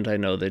resolves, and I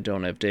know they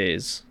don't have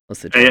days.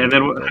 And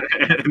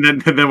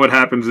then what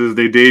happens is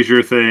they daze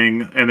your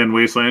thing and then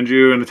wasteland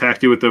you and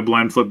attack you with the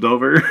blind flipped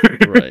over.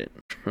 Right.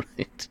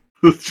 It's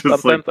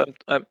just sometimes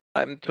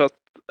I'm just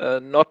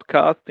not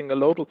casting a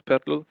Lotus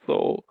Petal,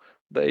 so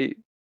they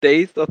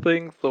daze a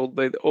thing, so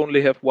they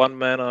only have 1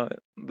 mana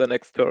the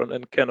next turn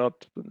and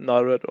cannot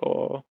null it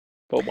or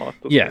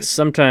Bowmaster. Yes,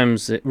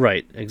 sometimes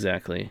right,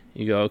 exactly.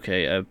 You go,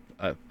 okay,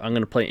 I'm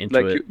going to play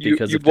into it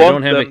because if they want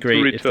don't have them it,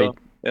 great. to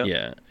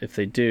return. If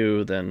they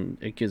do, then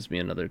it gives me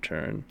another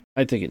turn.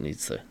 I think it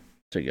needs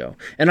to go.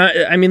 And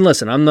I mean,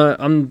 listen, I'm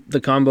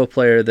the combo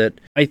player that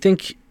I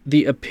think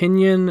the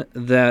opinion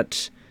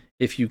that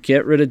if you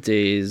get rid of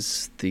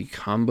Daze, the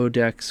combo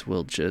decks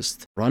will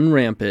just run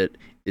rampant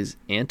is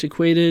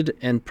antiquated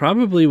and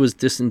probably was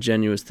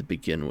disingenuous to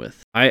begin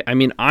with. I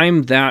mean,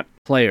 I'm that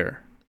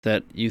player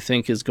that you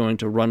think is going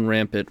to run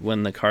rampant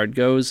when the card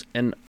goes,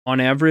 and on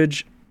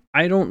average,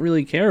 I don't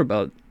really care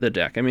about the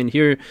deck. I mean,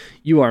 here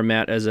you are,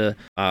 Matt, as a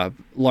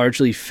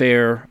largely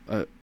fair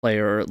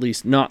player, or at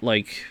least not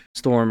like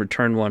Storm or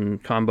Turn 1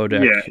 combo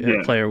deck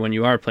player when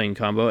you are playing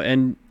combo.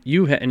 And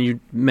you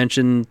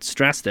mentioned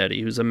Stras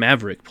Daddy, who's a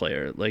Maverick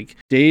player. Like,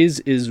 Daze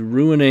is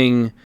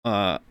ruining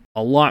a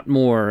lot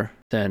more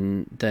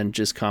than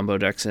just combo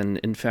decks. And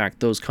in fact,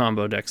 those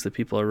combo decks that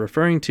people are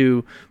referring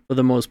to, for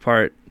the most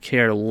part,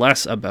 care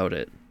less about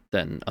it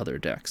than other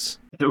decks.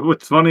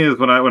 What's funny is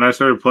when I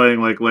started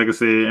playing like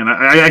Legacy, and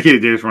I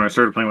hated Days when I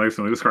started playing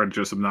Legacy. Like, this card is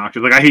just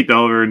obnoxious. Like, I hate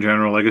Delver in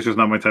general. Like, it's just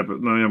not my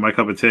my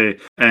cup of tea.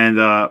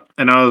 And I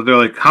was there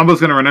like,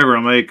 combo's gonna run over.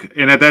 I'm like,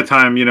 and at that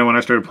time, when I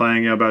started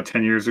playing about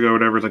 10 years ago, or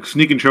whatever, it's like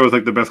Sneak and Show is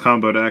like the best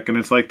combo deck, and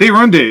it's like they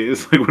run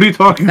Days. Like, what are you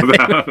talking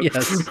about?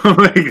 Yes.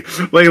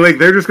 like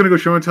they're just gonna go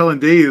show and tell in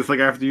Days. Like,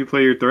 after you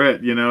play your threat,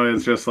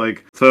 it's just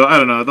like, so I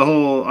don't know. The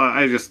whole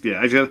I can't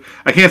stand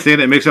it.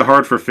 It makes it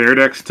hard for fair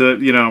decks to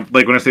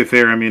like, when I say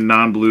fair, I mean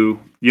non-blue.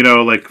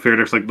 Like fair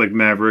decks like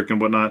Maverick and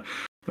whatnot,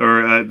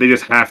 or they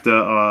just have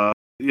to,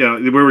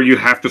 where you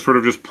have to sort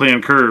of just play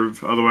on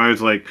curve.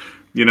 Otherwise, like,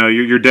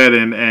 you're dead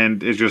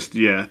and it's just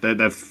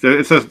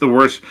it's just the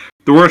worst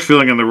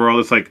feeling in the world.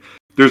 It's like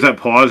there's that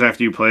pause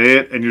after you play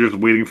it, and you're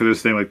just waiting for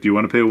this thing. Like, do you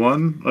want to pay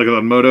 1? Like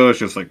on Moto, it's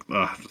just like,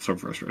 it's so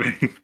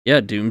frustrating.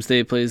 Yeah,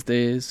 Doomsday plays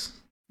Days.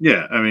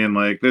 Yeah, I mean,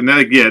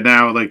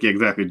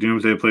 exactly.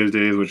 Doomsday plays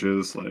Days, which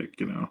is like,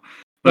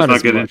 let's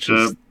not get much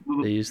into as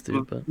they used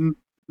to, but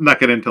not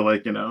get into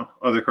like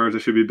other cards that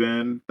should be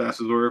banned.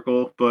 Fastest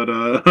Oracle, but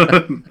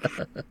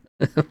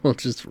we'll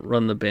just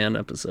run the ban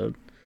episode.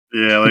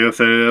 Yeah, like I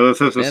said, let's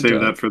just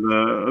save that for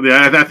the.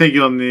 Yeah, I think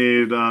you'll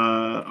need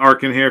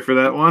Ark in here for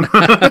that one.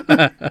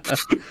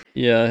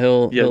 Yeah,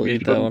 he'll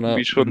eat that one up.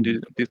 We shouldn't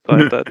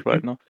decide that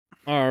right now.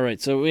 All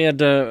right, so we had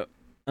to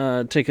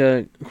take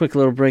a quick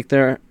little break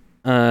there.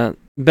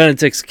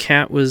 Benedict's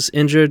cat was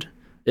injured.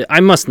 I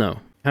must know.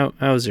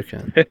 How is your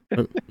cat?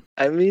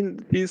 I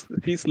mean, he's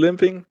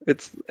limping.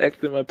 It's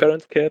actually my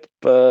parents' cat,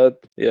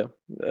 but yeah,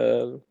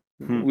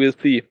 we'll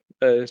see.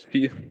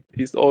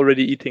 He's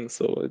already eating,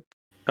 so it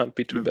can't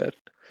be too bad.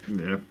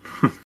 Yeah.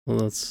 Well,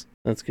 that's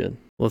good.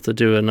 We'll have to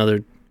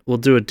do We'll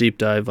do a deep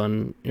dive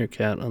on your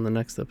cat on the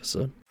next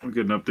episode. I'll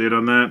get an update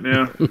on that.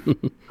 Yeah.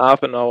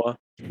 Half an hour.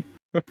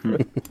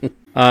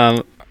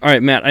 All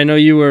right, Matt. I know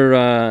you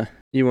were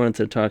you wanted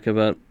to talk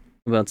about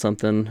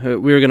something.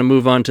 We were going to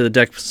move on to the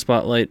deck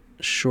spotlight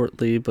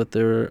shortly, but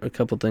there were a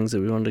couple things that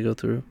we wanted to go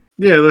through.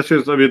 Yeah, let's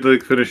just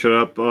finish it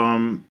up.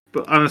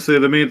 But honestly,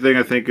 the main thing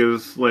I think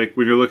is like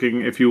when you're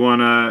looking, if you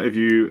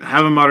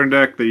have a modern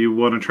deck that you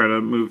want to try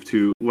to move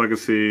to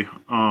Legacy,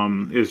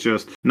 is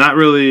just not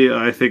really.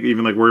 I think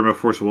even like worrying about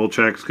Force of Will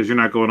checks because you're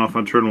not going off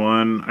on turn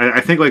 1.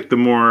 I think like the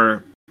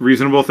more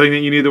reasonable thing that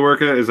you need to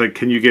work at is like,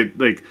 can your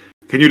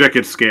deck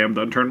get scammed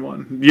on turn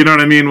 1? You know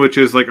what I mean? Which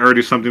is like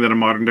already something that a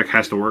modern deck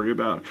has to worry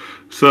about.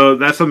 So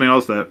that's something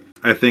else that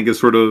I think is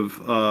sort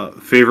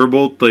of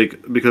favorable,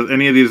 like because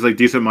any of these like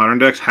decent modern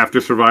decks have to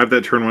survive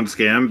that turn 1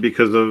 scam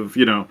because of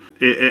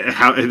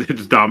how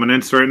its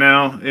dominance right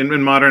now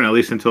in modern, at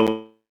least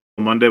until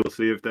Monday. We'll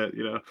see if that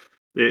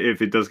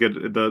if it does get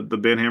the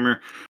banhammer,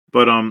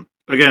 but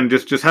again,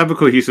 just have a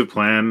cohesive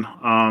plan,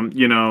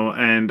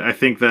 and I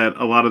think that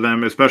a lot of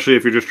them, especially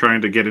if you're just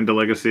trying to get into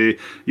Legacy,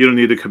 you don't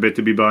need to commit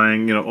to be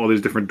buying, all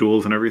these different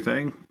duels and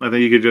everything. I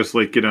think you could just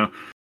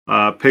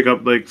pick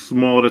up like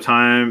small at a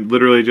time.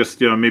 Literally,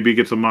 just maybe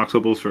get some Mox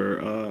Opals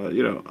for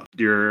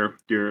your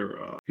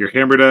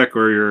Hammer deck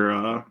or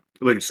your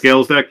like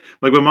Scales deck.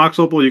 Like with Mox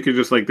Opal, you could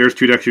just like there's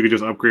 2 decks you could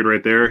just upgrade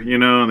right there,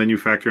 and then you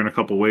factor in a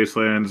couple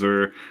Wastelands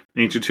or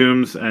Ancient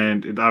Tombs,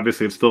 and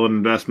obviously it's still an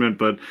investment,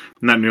 but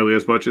not nearly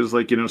as much as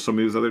like some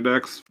of these other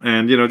decks.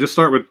 And just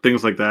start with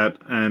things like that,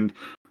 and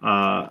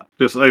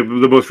just like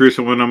the most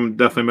recent one I'm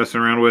definitely messing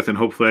around with, and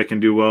hopefully I can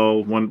do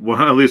well. One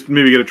at least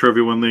maybe get a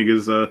trophy 1 league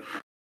is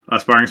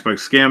Aspiring Spike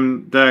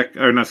scam deck,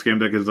 or not scam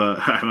deck, is I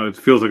don't know, it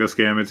feels like a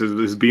scam. It's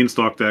his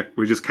Beanstalk deck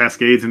where he just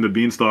cascades into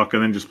Beanstalk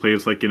and then just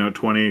plays like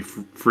 20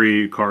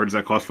 free cards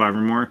that cost 5 or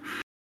more,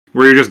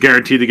 where you're just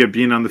guaranteed to get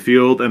Bean on the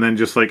field and then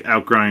just like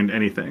outgrind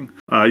anything.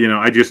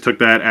 I just took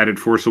that, added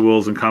Force of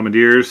Wills and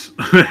Commandeers,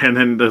 and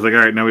then I was like, all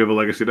right, now we have a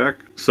Legacy deck.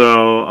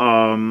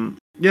 So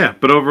yeah,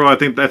 but overall, I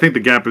think the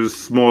gap is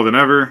smaller than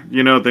ever.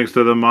 Thanks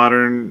to the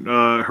modern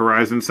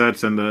Horizon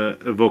sets and the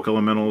Evoke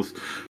Elementals.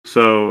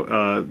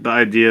 So the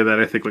idea that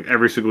I think like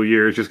every single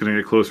year is just going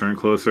to get closer and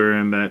closer,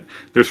 and that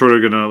they're sort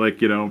of going to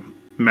like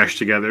mesh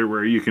together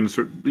where you can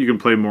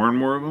play more and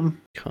more of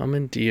them.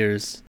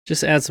 Commandeers.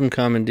 Just add some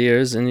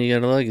Commandeers and you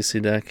got a Legacy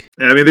deck.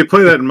 Yeah, I mean they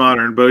play that in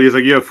Modern, but he's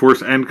like, you have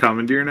Force and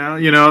Commandeer now.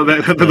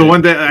 The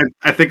one day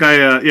I think I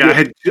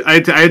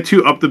had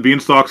 2 Up the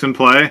Beanstalks in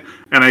play,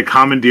 and I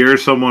commandeered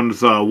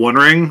someone's One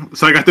Ring,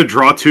 so I got to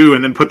draw 2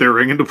 and then put their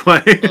ring into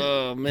play.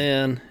 Oh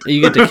man,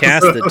 you get to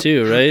cast it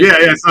too, right?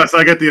 Yeah. So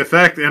I get the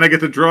effect and I get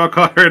to draw a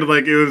card.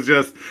 Like it was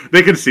just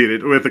they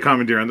conceded with the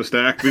Commandeer on the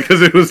stack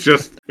because it was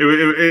just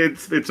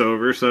it's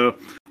over. So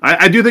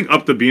I do think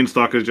Up the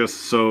Beanstalk is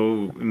just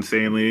so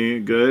insanely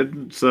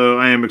good. So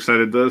I am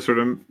excited to sort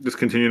of just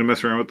continue to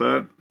mess around with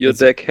that. Your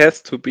deck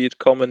has to beat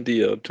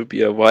Commandeer to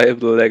be a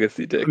viable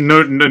Legacy deck.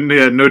 No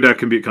deck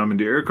can beat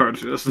Commandeer.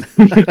 Cards just.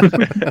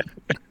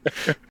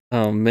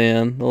 Oh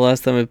man, the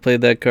last time I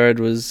played that card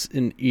was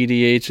in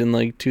EDH in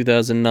like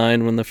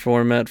 2009 when the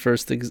format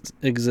first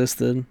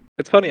existed.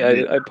 It's funny,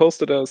 I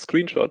posted a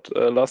screenshot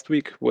last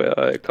week where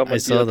I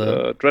commandeered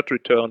a Dread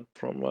Return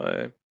from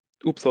my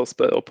Upsal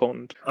spell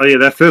opponent. Oh yeah,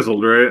 that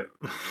fizzled, right?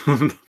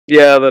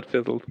 Yeah, that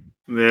fizzled.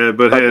 Yeah,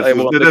 but hey,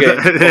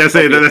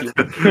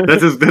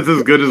 that's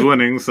as good as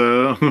winning.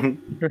 So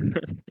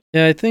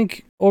yeah, I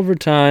think over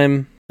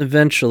time,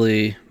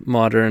 eventually,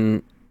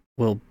 Modern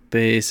will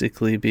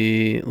basically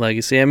be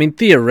Legacy. I mean,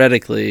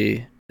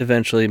 theoretically,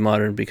 eventually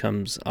Modern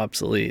becomes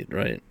obsolete,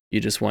 right? You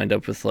just wind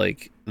up with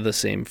like the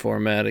same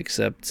format,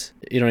 except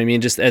you know what I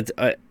mean. Just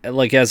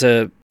like as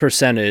a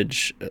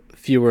percentage,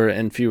 fewer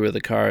and fewer of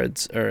the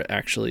cards are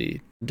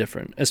actually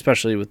different,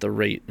 especially with the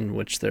rate in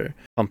which they're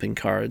pumping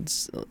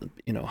cards,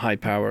 high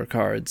power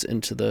cards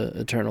into the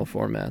Eternal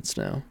formats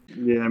now.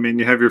 Yeah, I mean,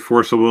 you have your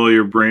Force of Will,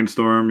 your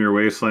Brainstorm, your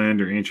Wasteland,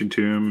 your Ancient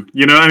Tomb.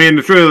 I mean,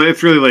 it's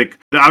really like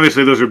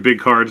obviously those are big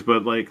cards,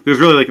 but like there's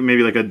really like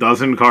maybe like a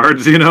dozen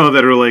cards,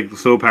 that are like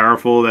so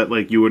powerful that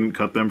like you wouldn't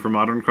cut them for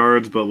Modern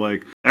cards, but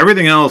like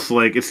everything else,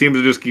 like it seems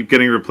to just keep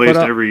getting replaced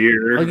every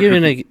year. I'll give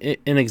you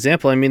an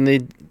example. I mean,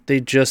 they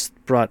just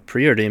brought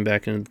Preordain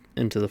back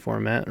into the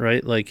format,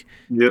 right? Like,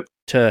 yep.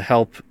 To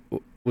help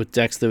with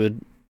decks that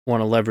would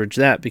want to leverage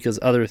that because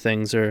other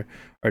things are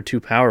too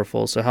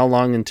powerful. So how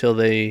long until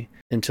they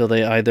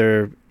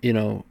either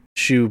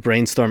shoe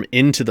Brainstorm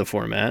into the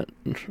format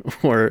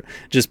or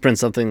just print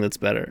something that's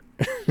better?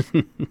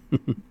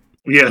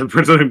 Yeah,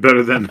 print something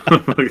better than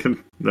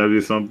that'd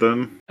be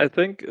something. I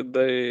think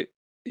they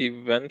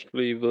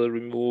eventually will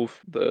remove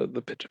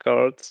the pitch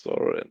cards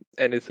or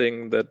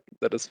anything that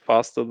is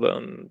faster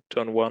than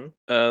turn 1,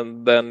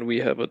 and then we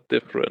have a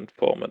different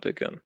format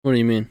again. What do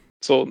you mean?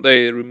 So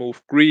they remove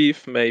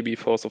Grief, maybe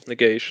Force of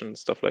Negation,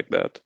 stuff like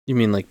that. You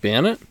mean like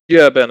ban it?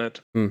 Yeah, ban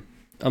it.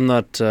 I'm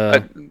not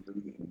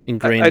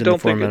ingrained in the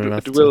format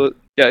enough. It will.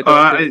 Yeah,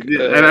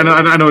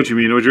 I know what you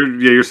mean.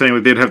 You're saying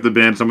like they'd have to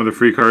ban some of the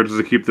free cards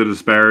to keep the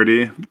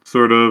disparity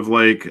sort of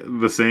like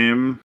the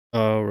same.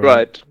 Oh,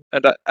 right.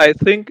 And I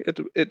think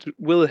it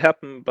will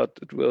happen, but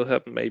it will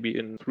happen maybe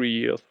in 3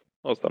 years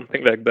or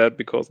something like that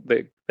because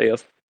they are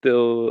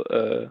still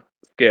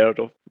scared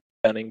of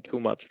banning too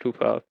much too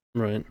fast.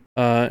 Right.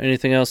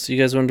 Anything else you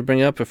guys wanted to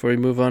bring up before we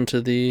move on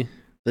to the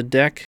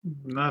deck?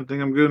 No, I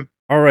think I'm good.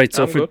 All right.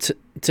 So for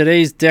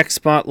today's deck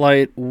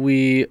spotlight,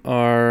 we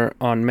are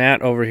on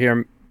Matt over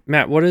here.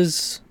 Matt, I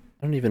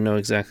don't even know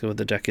exactly what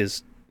the deck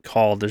is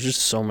called. There's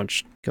just so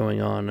much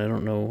going on. I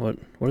don't know what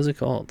is it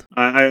called.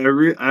 I don't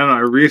know. I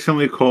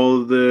recently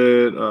called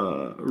it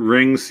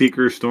Ring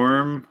Seeker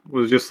Storm.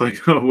 Was just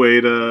like a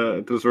way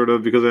to sort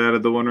of, because I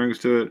added the One Rings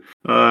to it.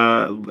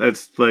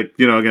 It's like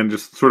again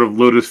just sort of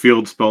Lotus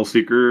Field Spell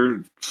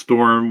Seeker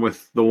Storm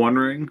with the One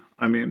Ring.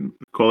 I mean,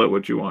 call it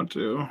what you want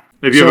to.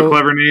 If you have a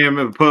clever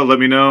name, let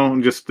me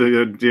know. Just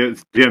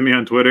DM me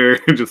on Twitter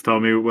and just tell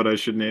me what I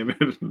should name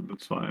it.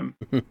 That's fine.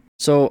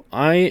 So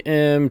I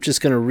am just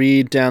going to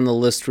read down the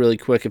list really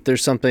quick. If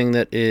there's something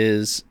that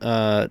is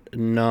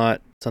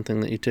not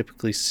something that you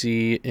typically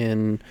see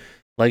in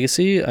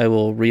Legacy, I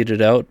will read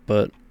it out,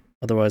 but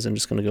otherwise I'm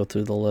just going to go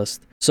through the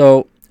list.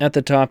 So at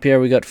the top here,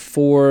 we got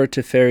 4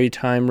 Teferi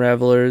Time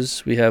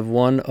Revelers. We have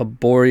 1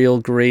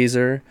 Arboreal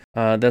Grazer.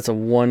 That's a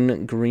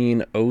 1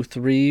 green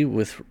 0/3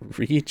 with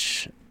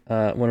reach.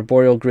 When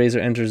Arboreal Grazer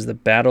enters the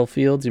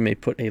battlefield, you may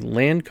put a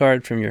land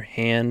card from your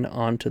hand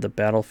onto the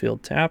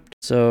battlefield tapped.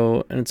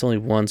 So, and it's only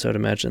 1, so I'd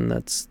imagine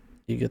that's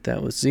you get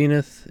that with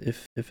Zenith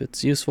if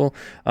it's useful.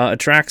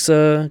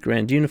 Atraxa,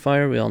 Grand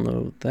Unifier, we all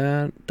know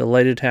that.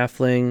 Delighted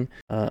Halfling,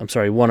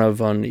 1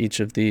 of on each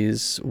of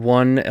these.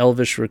 1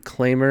 Elvish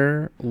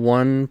Reclaimer,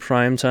 1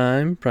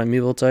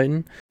 Primeval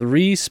Titan,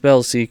 3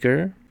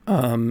 Spellseeker.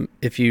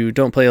 If you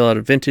don't play a lot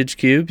of Vintage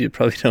Cube, you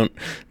probably don't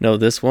know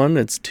this one.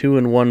 It's 2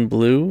 and 1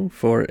 blue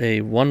for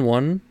a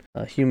 1/1.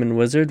 Human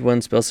Wizard.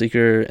 When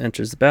Spellseeker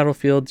enters the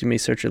battlefield, you may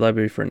search your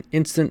library for an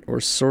instant or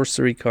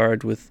sorcery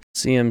card with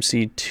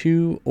CMC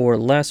 2 or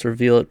less,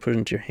 reveal it, put it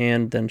into your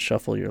hand, then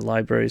shuffle your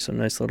library. So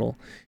nice little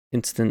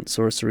instant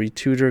sorcery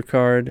tutor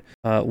card.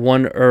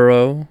 1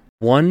 Uro,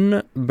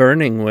 1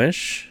 Burning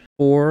Wish,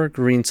 4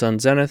 Green Sun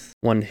Zenith,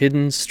 1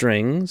 Hidden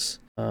Strings.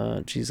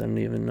 I don't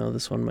even know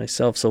this one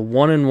myself. So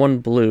 1 and 1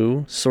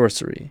 blue,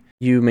 sorcery.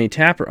 You may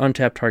tap or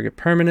untap target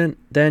permanent,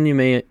 then you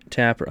may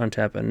tap or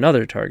untap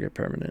another target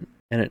permanent.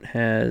 And it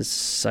has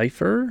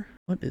Cipher?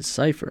 What is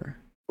Cipher?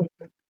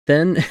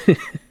 Then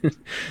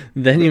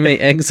you may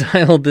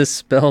exile this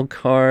spell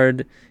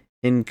card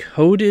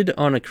encoded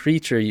on a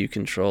creature you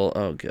control.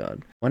 Oh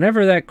god.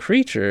 Whenever that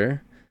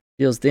creature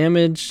deals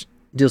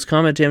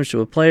combat damage to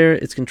a player,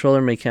 its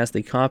controller may cast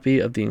a copy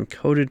of the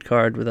encoded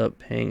card without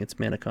paying its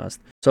mana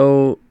cost.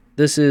 So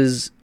this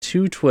is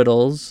 2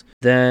 twiddles,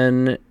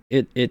 then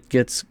it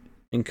gets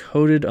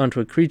encoded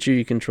onto a creature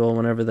you control.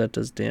 Whenever that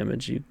does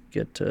damage, you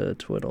get to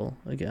twiddle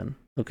again.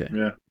 Okay.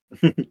 Yeah.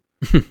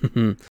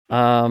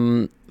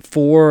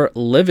 4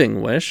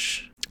 Living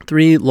Wish,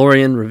 3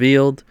 Lorien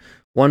Revealed,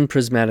 1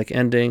 Prismatic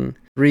Ending,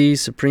 3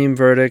 Supreme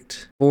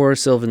Verdict, 4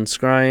 Sylvan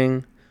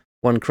Scrying,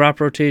 1 Crop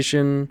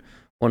Rotation,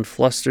 1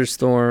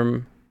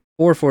 Flusterstorm,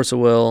 4 Force of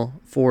Will,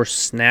 4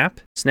 Snap.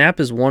 Snap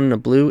is 1 in a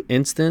blue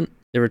instant.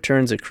 It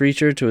returns a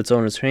creature to its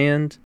owner's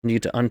hand, and you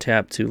get to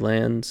untap 2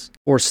 lands.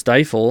 4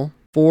 Stifle,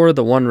 4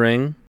 The One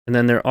Ring, and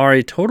then there are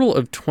a total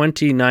of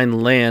 29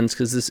 lands,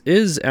 because this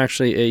is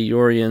actually a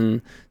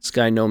Yorion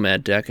Sky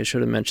Nomad deck. I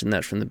should have mentioned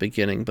that from the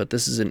beginning, but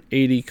this is an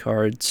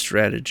 80-card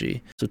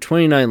strategy. So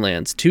 29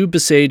 lands, 2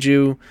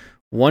 Beseiju,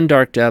 1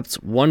 Dark Depths,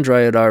 1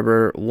 Dryad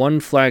Arbor, 1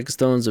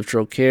 Flagstones of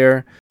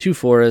Trocaire, 2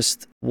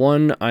 Forest,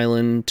 1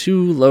 Island,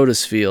 2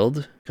 Lotus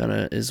Field. Kind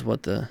of is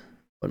what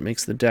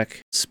makes the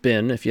deck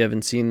spin. If you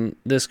haven't seen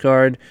this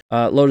card,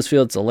 Lotus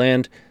Field's a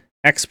land.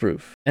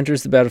 X-Proof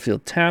enters the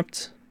battlefield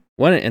tapped.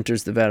 When it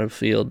enters the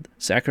battlefield,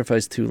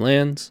 sacrifice 2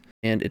 lands,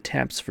 and it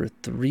taps for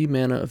 3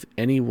 mana of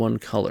any one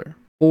color.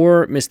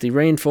 4 Misty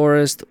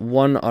Rainforest,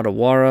 1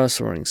 Otawara,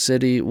 Soaring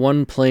City,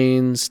 1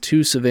 Plains,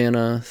 2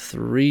 Savannah,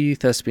 3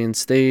 Thespian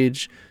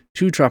Stage,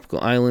 2 Tropical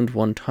Island,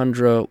 1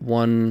 Tundra,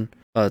 1,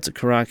 it's a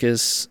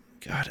Caracas.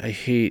 God, I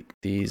hate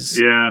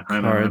these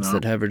cards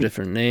that have a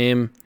different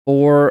name.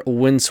 4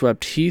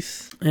 Windswept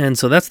Heath. And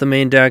so that's the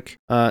main deck.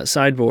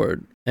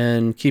 Sideboard.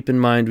 And keep in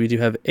mind, we do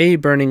have a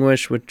Burning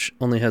Wish, which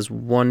only has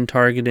 1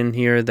 target in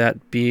here,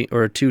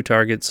 or 2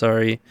 targets,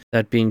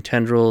 that being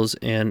Tendrils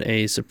and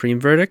a Supreme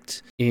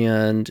Verdict.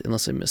 And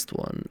unless I missed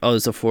one. Oh,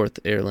 there's a 4th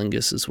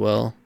Aerlingus as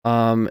well.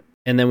 And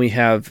then we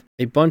have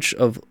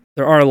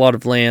there are a lot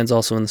of lands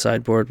also in the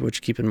sideboard,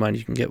 which keep in mind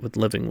you can get with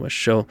Living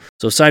Wish. So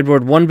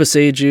sideboard, 1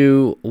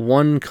 Beseiju,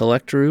 1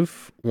 Collect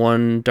Roof,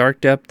 1 Dark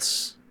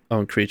Depths. Oh,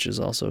 and creatures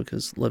also,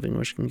 because Living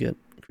Wish can get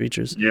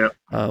creatures. Yeah.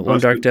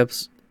 1 Dark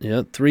Depths.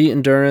 Yeah, 3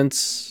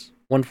 Endurance,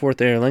 1 4th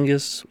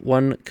Aerlingus,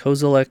 1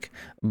 Kozilek,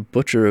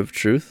 Butcher of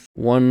Truth,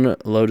 1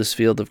 Lotus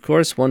Field, of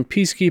course, 1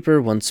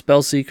 Peacekeeper, 1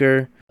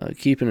 Spellseeker,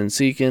 Keeping and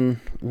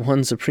Seeking,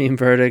 1 Supreme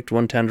Verdict,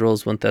 1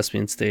 Tendrils, 1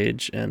 Thespian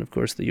Stage, and of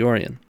course the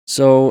Yorion.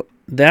 So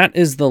that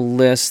is the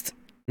list.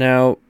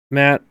 Now,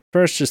 Matt,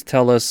 first just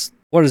tell us,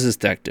 what is this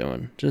deck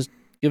doing? Just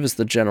give us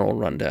the general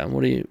rundown.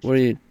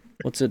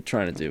 What's it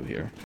trying to do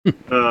here?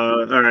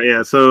 All right,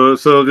 yeah. So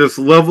just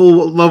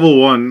level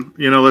 1.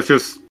 Let's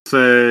just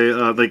say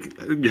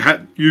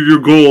your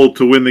goal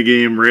to win the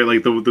game, right?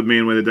 Like the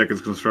main way the deck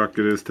is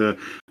constructed is to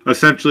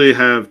essentially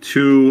have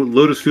 2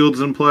 Lotus Fields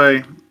in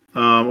play,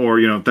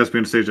 or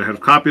Thespian Stage that have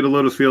copied a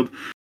Lotus Field.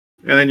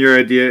 And then your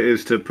idea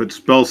is to put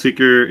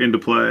Spellseeker into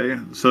play.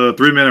 So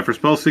 3 mana for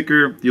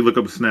Spellseeker, you look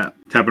up a Snap.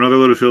 Tap another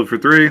Lotus Field for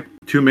 3.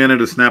 2 mana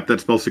to snap that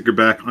Spellseeker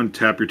back,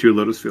 untap your 2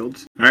 Lotus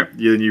Fields. Alright,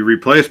 then you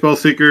replay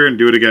Spellseeker and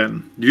do it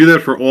again. You do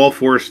that for all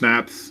 4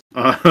 snaps.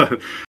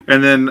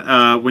 And then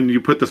when you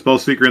put the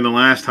Spellseeker in the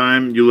last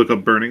time, you look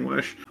up Burning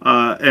Wish.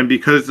 And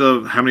because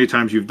of how many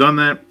times you've done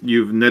that,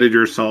 you've netted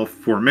yourself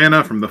 4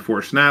 mana from the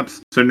 4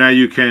 snaps. So now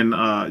you can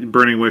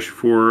Burning Wish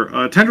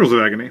for Tendrils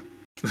of Agony.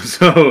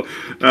 So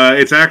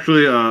it's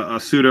actually a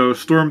pseudo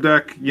storm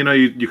deck.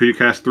 You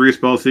cast 3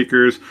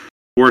 Spellseekers,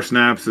 War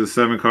Snaps is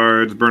 7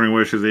 cards, Burning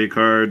Wish is 8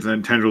 cards,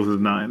 and Tendrils is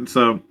 9.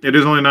 So it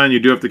is only 9. You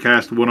do have to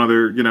cast one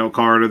other,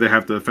 card, or they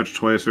have to fetch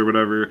twice or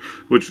whatever.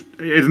 Which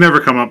it's never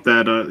come up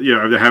that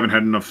they haven't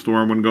had enough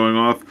Storm when going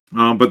off.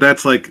 But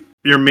that's like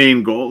your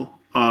main goal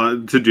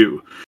to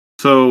do.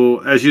 So,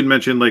 as you'd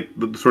mentioned, like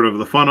the sort of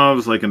the fun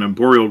ofs, like an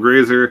Arboreal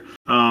Grazer.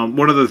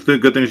 One of the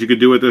good things you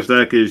could do with this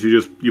deck is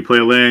you play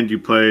a land, you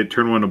play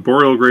turn 1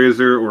 Arboreal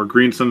Grazer or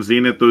Green Sun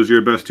Zenith. Those are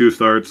your best 2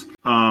 starts.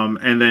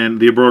 And then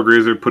the Arboreal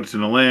Grazer puts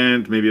in a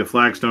land, maybe a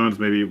Flagstones,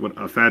 maybe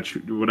a Fetch,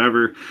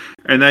 whatever.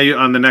 And then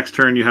on the next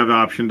turn, you have the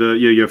option to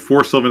you have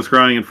 4 Sylvan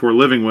Scrying and 4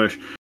 Living Wish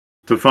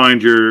to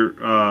find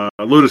your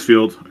Lotus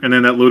Field, and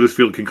then that Lotus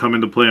Field can come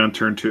into play on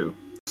turn 2.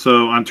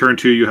 So on turn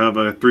 2, you have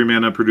a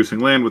 3-mana producing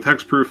land with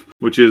Hexproof,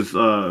 which is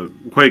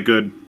quite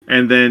good.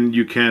 And then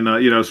you can,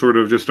 sort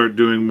of just start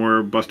doing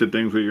more busted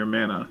things with your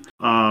mana.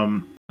 How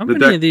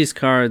many of these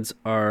cards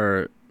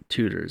are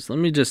tutors? Let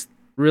me just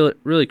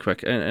really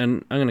quick,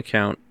 and I'm going to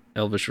count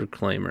Elvish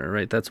Reclaimer,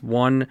 right? That's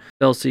 1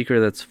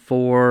 Spellseeker, that's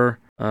 4.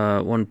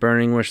 1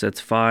 Burning Wish, that's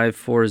 5.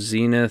 4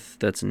 Zenith,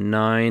 that's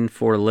 9.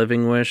 4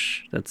 Living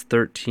Wish, that's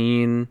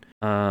 13.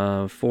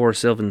 4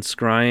 Sylvan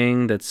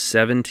Scrying, that's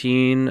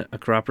 17. A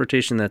Crop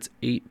Rotation, that's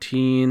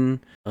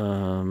 18.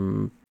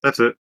 That's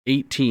it.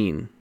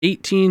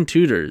 18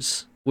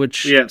 tutors,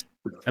 which, yes.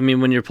 I mean,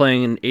 when you're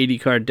playing an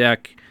 80-card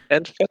deck...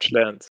 And fetch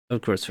lands.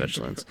 Of course, fetch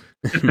lands.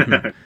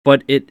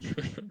 But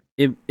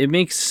it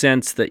makes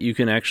sense that you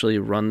can actually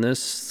run this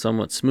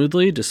somewhat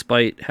smoothly,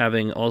 despite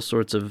having all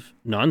sorts of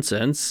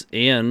nonsense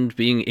and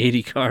being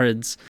 80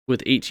 cards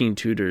with 18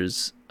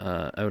 tutors.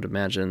 I would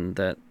imagine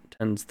that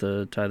tends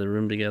to tie the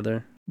room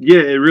together.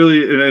 Yeah, it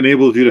really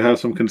enables you to have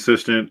some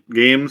consistent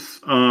games.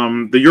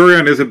 The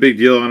Yorion is a big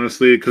deal,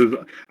 honestly, because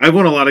I've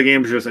won a lot of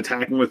games just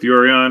attacking with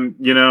Yorion,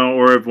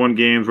 or I've won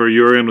games where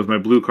Yorion was my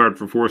blue card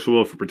for Force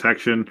Will for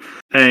protection.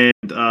 And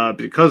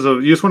because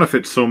of, you just want to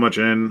fit so much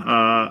in.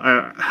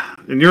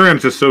 And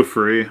Yorion's just so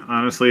free,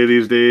 honestly,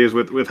 these days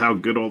with how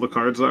good all the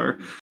cards are.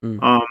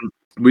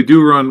 We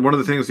do run, one of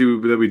the things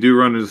that we do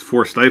run is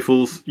 4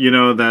 Stifles,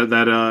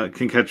 that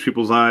can catch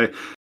people's eye.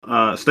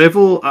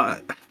 Stifle,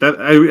 that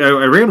I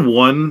ran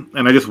 1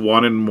 and I just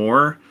wanted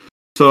more,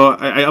 so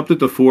I upped it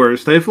to 4.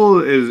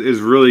 Stifle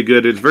is really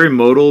good. It's very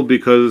modal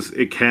because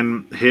it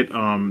can hit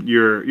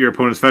your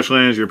opponent's fetch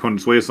lands, your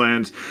opponent's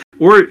wastelands,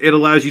 or it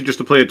allows you just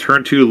to play a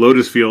turn 2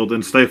 Lotus Field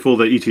and stifle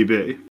the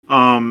ETB.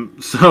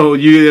 So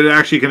it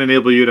actually can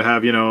enable you to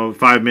have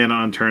 5 mana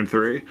on turn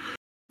 3.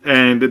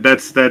 And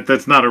that's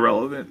not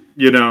irrelevant,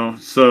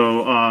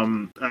 So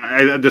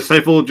the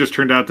Stifle just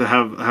turned out to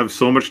have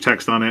so much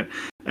text on it,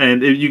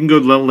 and you can go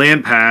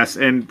land pass,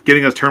 and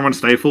getting a turn 1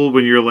 Stifle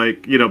when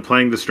you're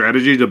playing the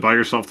strategy to buy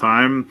yourself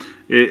time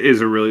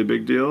is a really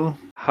big deal.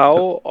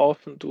 How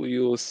often do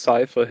you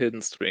cipher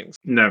Hidden Strings?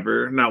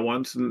 Never, not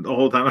once, and the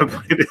whole time I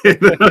played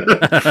it.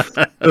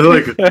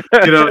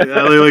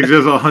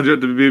 Just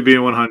 100 to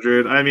being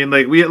 100. I mean,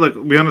 we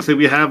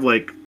honestly have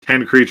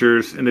 10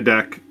 creatures in the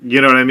deck. You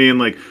know what I mean?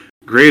 Like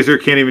Grazer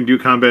can't even do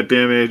combat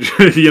damage.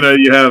 You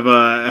have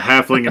a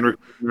Halfling and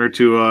Reclaimer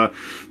to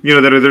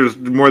that there's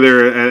more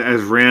there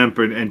as ramp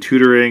and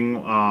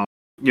tutoring.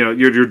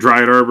 Your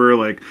Dryad Arbor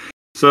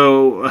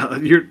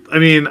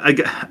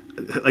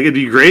it'd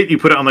be great. You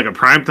put it on a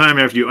prime time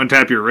after you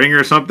untap your ring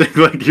or something.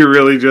 You're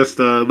really just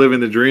living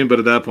the dream. But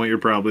at that point, you're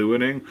probably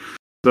winning.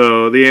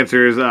 So the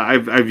answer is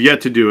I've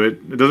yet to do it.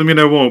 It doesn't mean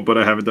I won't, but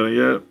I haven't done it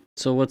yet.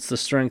 So what's the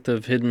strength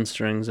of Hidden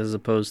Strings as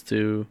opposed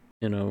to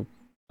I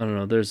don't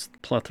know. There's a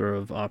plethora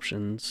of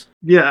options.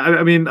 Yeah,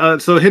 I mean,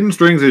 so Hidden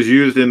Strings is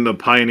used in the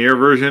Pioneer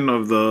version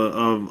of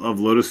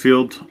Lotus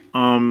Field,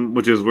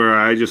 which is where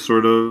I just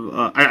sort of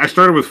I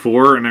started with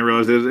 4 and I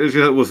realized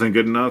it wasn't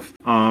good enough.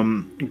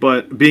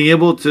 But being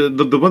able to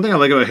the one thing I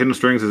like about Hidden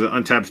Strings is it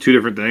untaps 2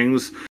 different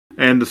things.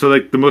 And so,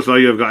 the most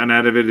value I've gotten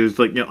out of it is,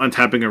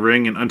 untapping a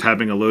ring and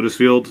untapping a Lotus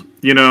Field,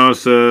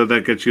 so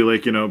that gets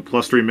you,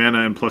 plus 3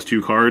 mana and plus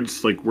 2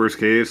 cards, worst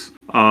case.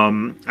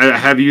 I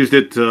have used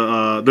it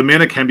to, the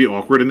mana can be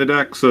awkward in the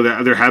deck, so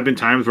there have been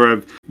times where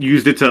I've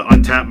used it to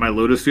untap my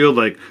Lotus Field.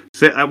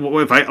 Say,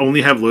 if I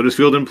only have Lotus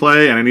Field in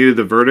play and I needed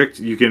the Verdict,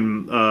 you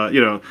can,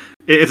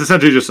 it's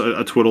essentially just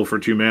a twiddle for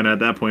 2 mana at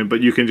that point,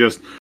 but you can just,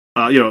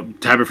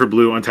 tap it for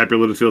blue, untap your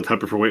Lotus Field,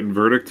 tap it for white and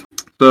Verdict.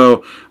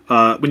 So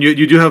when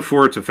you do have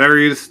 4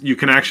 Teferis, you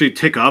can actually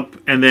tick up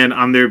and then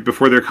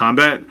before their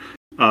combat,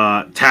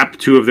 tap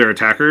 2 of their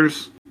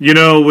attackers.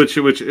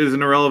 Which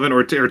isn't irrelevant,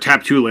 or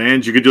tap 2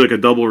 lands. You could do a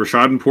double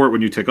Rishadan Port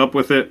when you tick up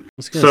with it. I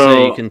was gonna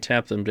say you can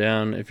tap them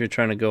down if you're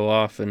trying to go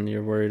off and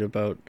you're worried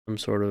about some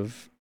sort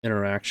of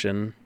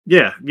interaction.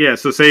 Yeah.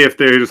 So say if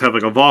they just have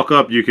a Valk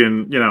up, you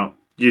can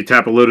you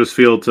tap a Lotus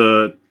Field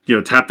to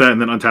tap that and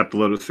then untap the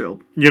Lotus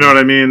Field. You know what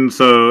I mean?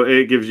 So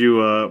it gives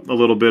you a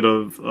little bit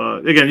of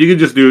again, you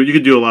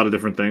could do a lot of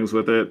different things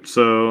with it.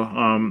 So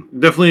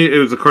definitely it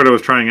was a card I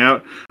was trying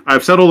out.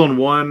 I've settled on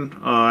 1.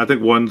 I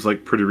think 1's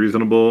pretty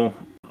reasonable.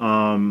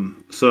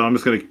 So I'm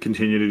just going to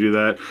continue to do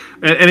that.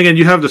 And again,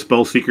 you have the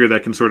spell seeker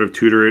that can sort of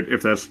tutor it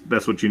if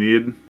that's what you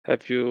need.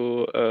 Have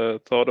you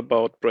thought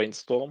about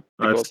brainstorm?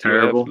 It's Because you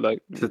have terrible.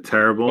 like It's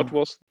terrible. what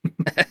was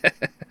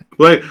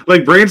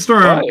Like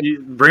brainstorm. Why?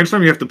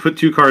 Brainstorm, you have to put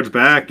 2 cards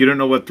back. You don't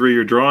know what 3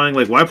 you're drawing.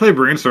 Like, why play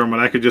brainstorm when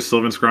I could just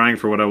Sylvan Scrying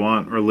for what I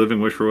want, or Living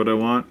Wish for what I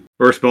want,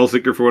 or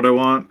Spellseeker for what I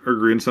want, or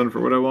Green Sun for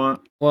what I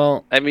want?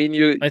 Well, I mean,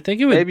 you I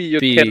think it would maybe you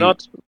be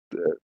cannot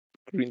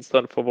green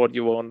sun for what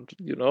you want,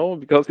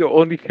 because you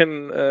only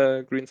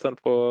can green sun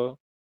for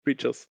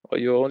creatures, or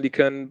you only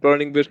can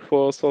burning wish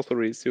for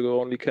sorceries. You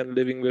only can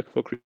living wish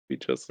for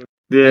creatures.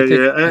 Yeah, I think-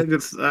 yeah. I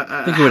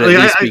I think it would at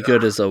least be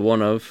good as a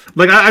one of.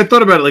 Like I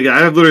thought about it. Like I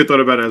have literally thought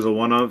about it as a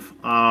one of,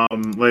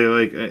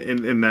 like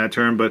in that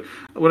term. But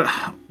what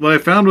I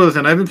found was,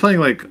 and I've been playing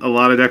like a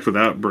lot of decks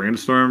without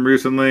brainstorm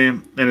recently,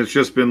 and it's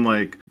just been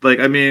like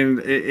I mean,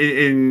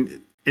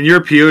 in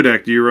your PO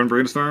deck, do you run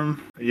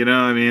brainstorm?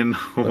 I mean,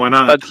 why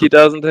not? But he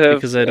doesn't have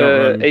Because I don't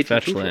run 82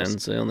 fetch tools.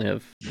 lands. I only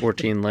have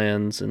 14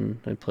 lands, and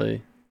I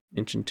play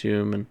Ancient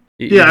Tomb. And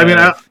Yeah, I mean,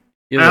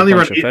 you I have only a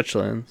bunch run of fetch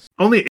lands.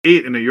 Only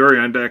 8 in a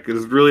Yorion deck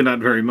is really not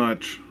very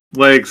much.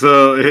 Like,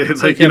 so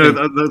it's like having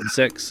the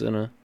 6 in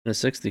a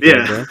 60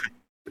 Yeah. card deck.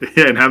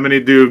 yeah. And how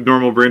many do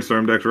normal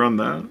brainstorm decks run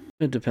that?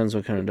 It depends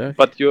what kind of deck.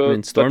 But you're, I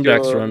mean, storm but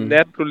decks you're run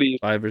naturally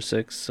 5 or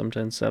 6,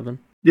 sometimes 7.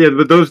 Yeah,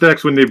 but those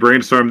decks, when they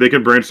brainstorm, they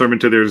can brainstorm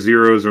into their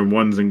 0s or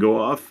 1s and go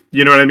off.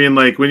 You know what I mean?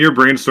 Like when you're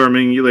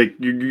brainstorming,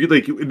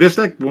 this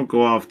deck won't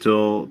go off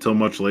till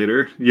much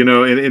later.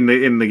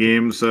 In the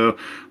game. So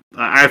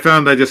I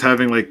found that just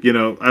having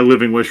a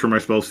Living Wish for my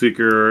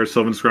Spellseeker or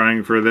Sylvan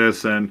Scrying for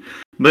this, and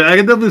I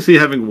can definitely see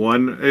having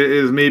one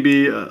is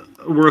maybe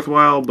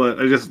worthwhile, but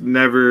I just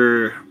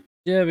never.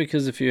 Yeah,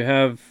 because if you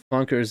have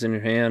clunkers in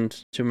your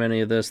hand, too many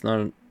of this,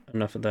 not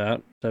enough of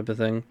that type of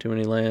thing. Too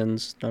many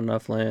lands, not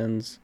enough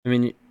lands. I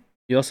mean,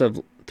 you also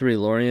have 3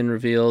 Lorien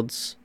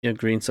revealeds. You have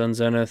Green Sun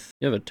Zenith.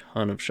 You have a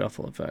ton of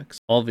shuffle effects.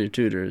 All of your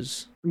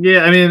tutors.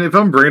 Yeah, I mean, if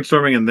I'm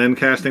brainstorming and then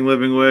casting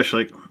Living Wish,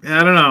 I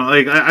don't know.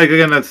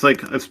 Again, that's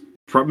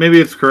maybe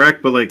it's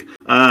correct, but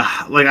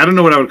I don't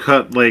know what I would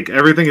cut. Like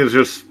everything is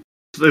just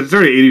it's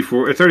already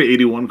 84. It's already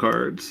 81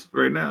 cards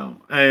right now,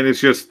 and it's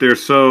just they're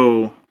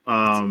so.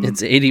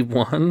 It's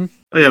 81.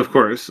 Oh, yeah, of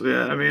course.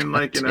 Yeah, I mean,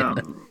 damn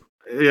it.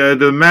 Yeah,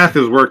 the math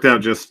is worked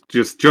out just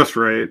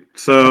right.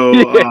 So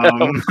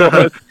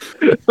to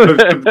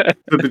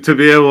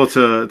be able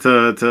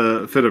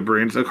to fit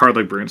a card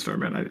like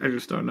Brainstorm in, I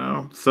just don't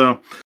know. So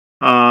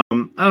I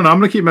don't know. I'm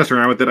gonna keep messing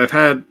around with it. I've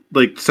had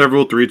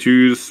several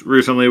 3/2s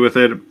recently with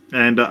it,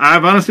 and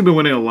I've honestly been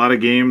winning a lot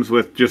of games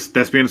with just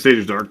Thespian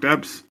Stage Dark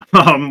Depths.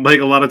 A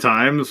lot of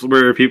times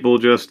where people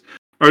just.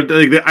 Or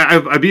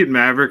I beat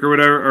Maverick or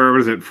whatever, or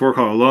what is it? 4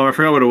 Call Alone. I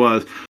forgot what it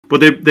was,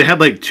 but they had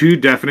 2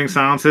 Deafening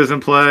Silences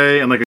in play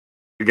and a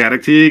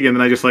Gaddock Teague, and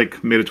then I just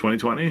made a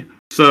 20/20.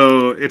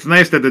 So it's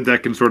nice that the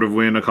deck can sort of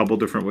win a couple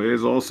different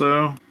ways,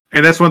 also.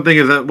 And that's one thing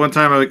is that one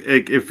time,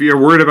 if you're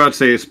worried about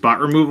say spot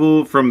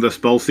removal from the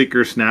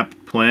Spellseeker Snap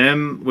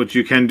plan, what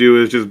you can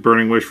do is just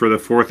Burning Wish for the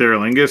 4th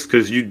Aerolingus,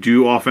 because you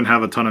do often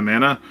have a ton of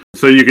mana,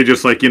 so you could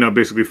just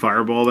basically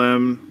fireball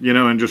them,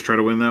 and just try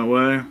to win that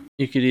way.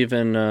 You could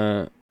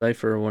even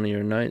Cipher one of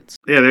your knights.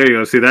 Yeah, there you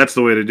go. See, that's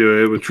the way to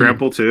do it with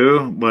Trample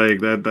too.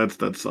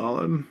 That's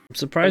solid. I'm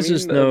surprised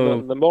there's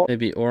no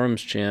maybe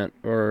Orum's Chant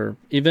or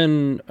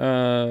even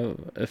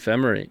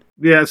Ephemerate.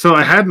 Yeah, so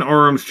I had an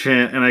Orum's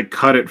Chant and I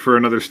cut it for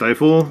another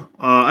Stifle.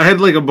 I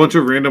had a bunch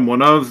of random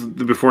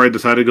one-ofs before I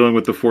decided going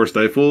with the 4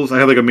 Stifles. I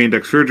had a main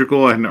deck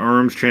Surgical, I had an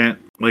Orum's Chant,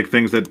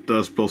 things that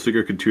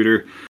Spellseeker could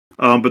tutor.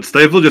 But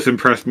Stifle just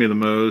impressed me the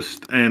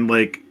most, and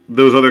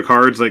those other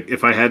cards,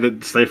 if I had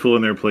a Stifle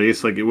in their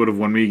place, it would have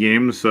won me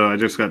games. So I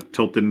just got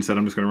tilted and said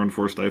I'm just going to run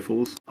 4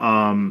 Stifles.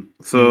 And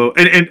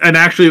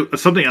actually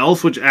something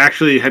else which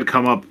actually had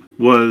come up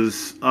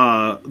was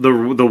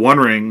the One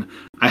Ring.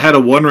 I had a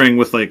One Ring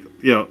with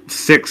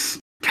 6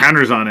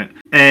 counters on it,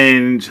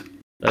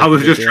 and I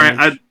was just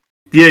trying.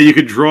 Yeah, you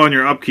could draw on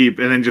your upkeep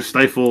and then just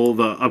stifle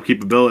the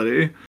upkeep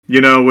ability.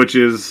 Which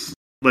is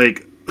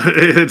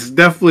it's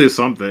definitely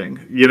something,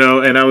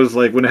 and I was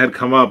when it had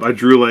come up, I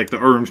drew the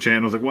Orum's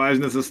Chant. I was why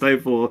isn't this a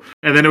Stifle?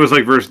 And then it was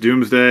versus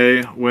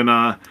Doomsday when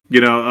I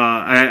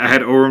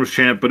had Orum's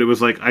Chant, but it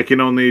was I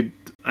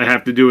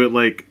have to do it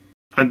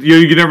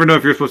you never know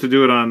if you're supposed to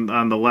do it on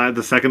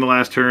the second to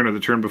last turn or the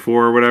turn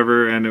before or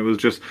whatever, and it was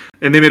just,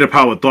 and they made a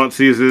pile with Thought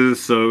Seizes,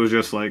 so it was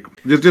just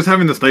just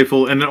having the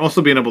Stifle and then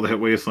also being able to hit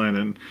Wasteland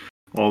and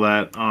all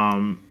that.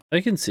 I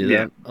can see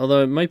that,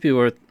 although it might be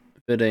worth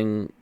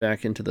fitting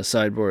back into the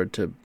sideboard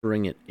to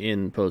bring it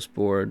in post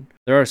board.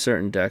 There are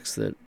certain decks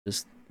that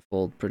just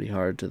fold pretty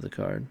hard to the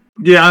card.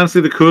 Yeah,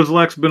 honestly, the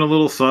Kozilek's been a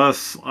little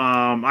sus.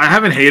 I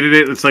haven't hated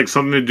it. It's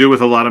something to do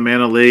with a lot of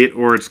mana late,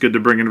 or it's good to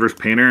bring in versus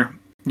Painter.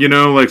 The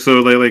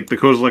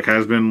Kozilek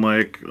has been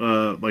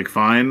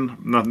fine.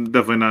 Nothing,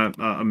 definitely not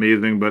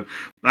amazing, but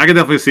I could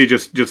definitely see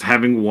just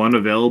having one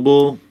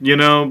available.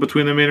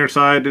 Between the main or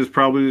side is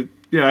probably.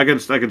 Yeah, I can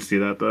see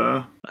that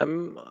though.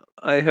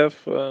 I have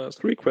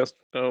 3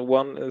 questions.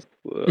 One is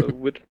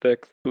which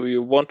decks do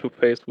you want to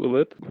face with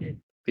it?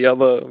 The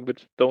other,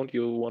 which don't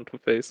you want to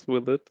face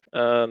with it?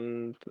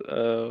 And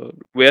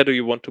where do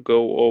you want to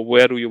go, or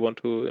where do you want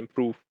to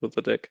improve with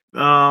the deck?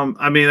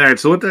 I mean, all right.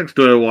 So, what decks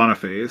do I want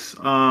to face?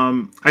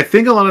 I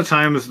think a lot of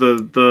times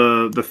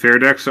the fair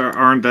decks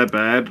aren't that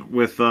bad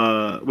with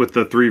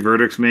the 3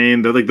 verdicts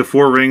main. They're like the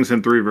 4 rings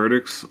and 3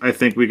 verdicts. I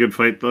think we could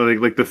fight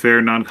like the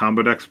fair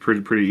non-combo decks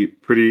pretty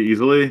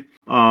easily.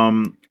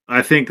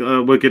 I think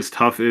what gets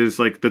tough is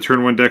like the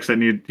turn 1 decks that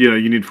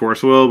you need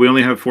Force Will. We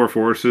only have 4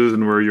 forces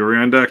and we're a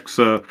Yorion deck,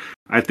 so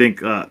I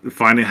think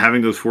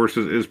having those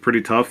forces is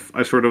pretty tough.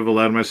 I sort of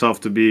allowed myself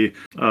to be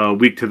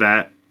weak to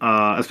that.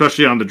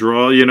 Especially on the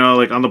draw,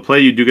 like on the play,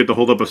 you do get to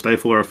hold up a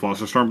Stifle or a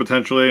Foster Storm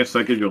potentially, so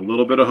that gives you a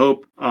little bit of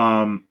hope.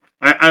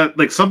 I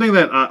like something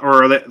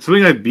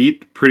something I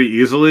beat pretty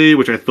easily,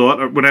 which I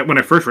thought when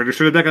I first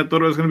registered the deck, I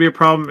thought it was going to be a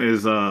problem.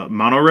 Is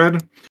Mono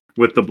Red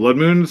with the Blood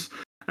Moons,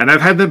 and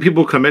I've had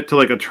people commit to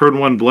like a turn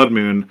 1 Blood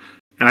Moon,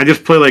 and I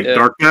just play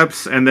Dark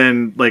Depths and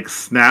then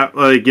snap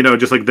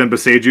just then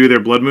Boseiju their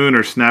Blood Moon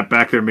or snap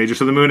back their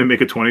Magus of the Moon and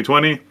make it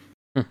 20/20.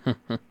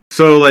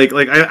 So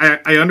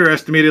I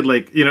underestimated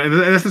and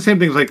that's the same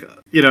things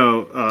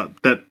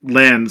that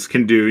lands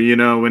can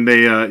do, when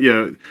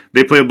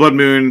they play a Blood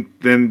Moon,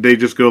 then they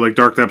just go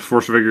Dark Depths,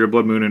 Force of Vigor,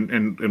 Blood Moon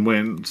and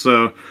win.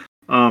 So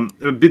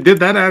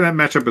that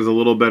matchup is a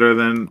little better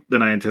than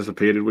I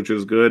anticipated, which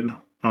is good.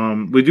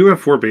 We do have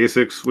 4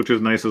 basics, which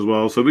is nice as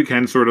well, so we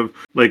can sort of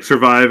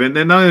survive, and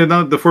then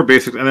not the 4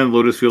 basics, and then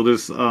Lotus Field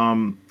is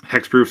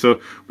hexproof, so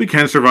we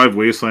can survive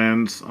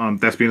Wastelands,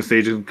 Thespian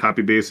Stage and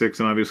copy basics,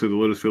 and obviously the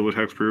Lotus Field was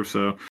hexproof.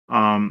 So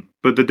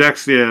but the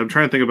decks, I'm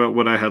trying to think about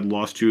what I had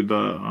lost to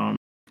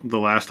the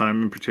last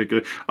time in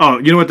particular. Oh,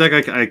 you know what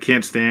deck I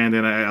can't stand,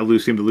 and I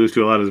seem to lose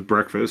to a lot, is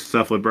Breakfast,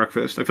 Cephalid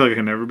Breakfast. I feel like I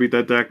can never beat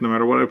that deck no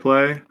matter what I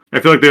play. I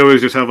feel like they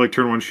always just have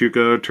turn 1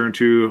 Shuko, turn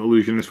 2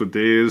 Illusionist with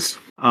Daze.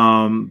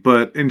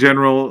 But in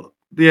general,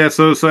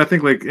 so I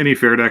think any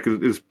fair deck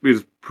is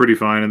pretty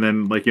fine, and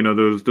then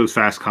those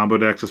fast combo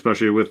decks,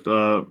 especially with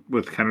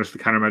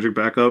counter magic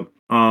backup.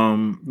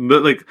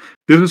 But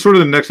this is sort of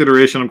the next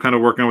iteration I'm kind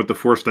of working on with the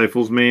 4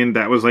 Stifles main.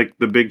 That was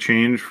the big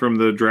change from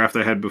the draft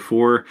I had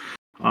before.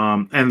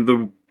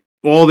 And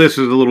all this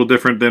is a little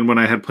different than when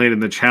I had played in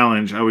the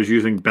challenge. I was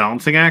using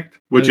Balancing Act,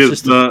 which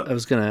is I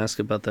was going to ask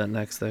about that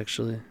next,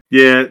 actually.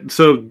 Yeah,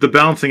 so the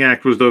Balancing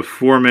Act was the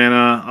 4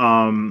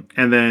 mana,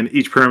 and then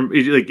each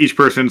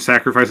person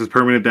sacrifices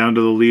permanent down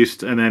to the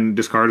least, and then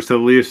discards to the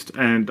least.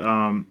 And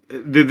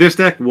this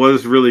deck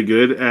was really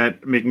good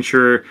at making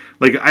sure,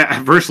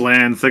 versus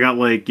lands, I got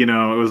it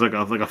was like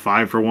a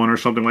 5 for 1 or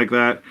something like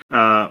that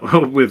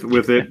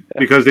with it,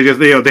 because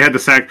they had to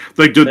sack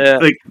and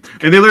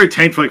they literally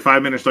tanked for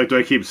 5 minutes. Do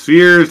I keep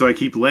spheres? Do I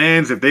keep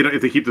lands? If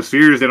they keep the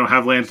spheres, they don't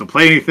have lands to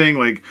play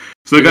anything.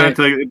 So they got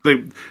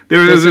into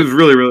this is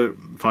really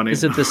funny.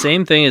 Is it the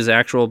same thing as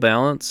actual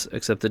balance,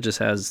 except it just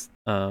has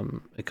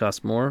it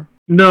costs more?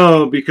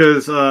 No,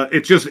 because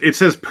it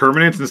says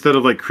permanents instead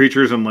of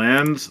creatures and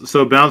lands.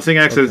 So Balancing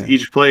Act says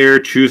each player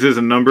chooses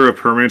a number of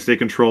permanents they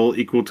control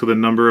equal to the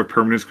number of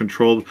permanents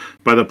controlled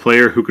by the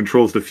player who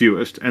controls the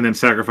fewest, and then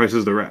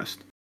sacrifices the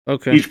rest.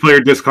 Okay. Each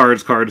player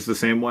discards cards the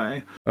same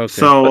way. Okay.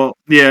 So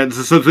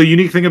so the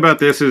unique thing about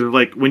this is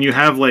when you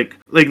have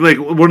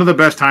one of the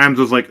best times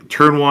was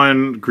turn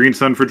 1 Green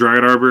Sun for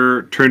Dryad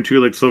Arbor, turn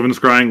 2 Sylvan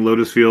Scrying,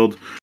 Lotus Field,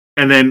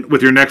 and then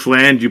with your next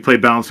land you play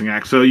Balancing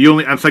Act. So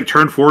it's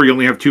turn 4 you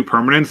only have 2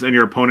 permanents, and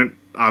your opponent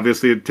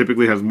obviously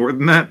typically has more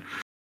than that.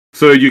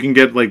 So you can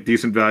get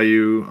decent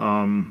value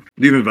from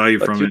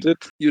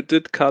it. You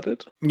did cut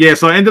it? Yeah,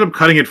 so I ended up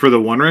cutting it for the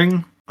One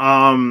Ring.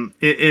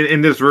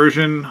 In this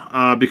version,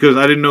 because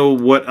I didn't know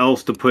what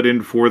else to put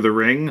in for the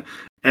ring,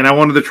 and I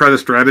wanted to try the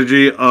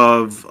strategy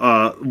of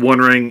One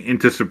Ring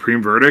into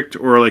Supreme Verdict,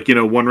 or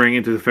One Ring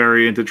into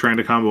Fairy into trying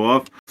to combo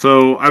off.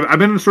 So I've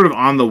been sort of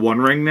on the One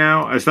Ring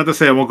now. It's not to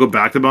say I won't go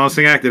back to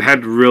Balancing Act. It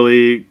had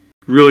really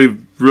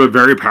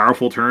very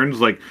powerful turns,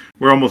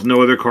 where almost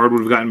no other card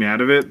would have gotten me out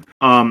of it.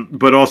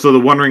 But also the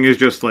One Ring is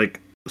just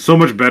so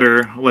much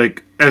better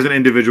as an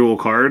individual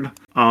card.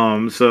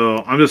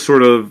 So I'm just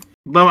sort of,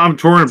 I'm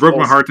torn and broke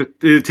my heart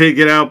to take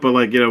it out, but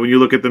when you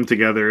look at them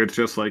together, it's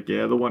just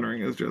the One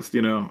Ring is just,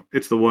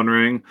 it's the One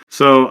Ring.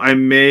 So I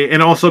may,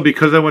 and also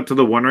because I went to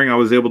the One Ring, I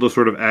was able to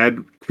sort of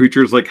add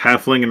creatures like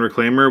Halfling and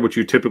Reclaimer, which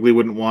you typically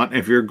wouldn't want.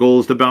 If your goal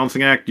is the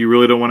Balancing Act, you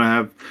really don't want to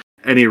have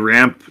any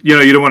ramp, you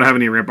don't want to have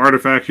any ramp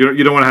artifacts,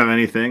 you don't want to have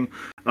anything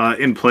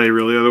in play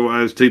really,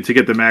 otherwise to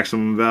get the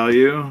maximum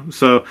value.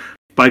 So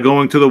by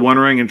going to the One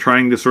Ring and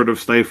trying to sort of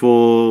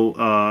stifle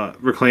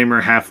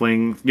Reclaimer,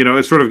 Halfling,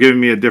 it's sort of giving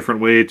me a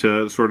different way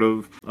to sort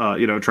of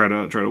try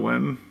to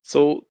win.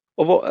 So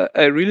overall,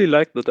 I really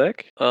like the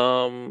deck.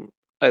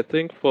 I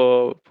think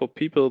for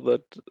people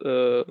that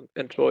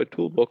enjoy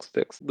toolbox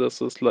decks,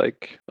 this is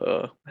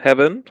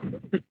heaven.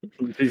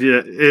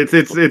 Yeah,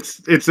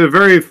 it's a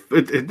very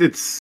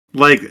it's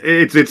Like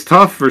it's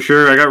tough for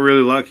sure. I got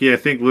really lucky. I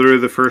think literally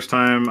the first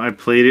time I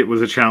played it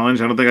was a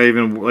challenge. I don't think I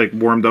even like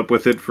warmed up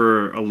with it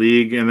for a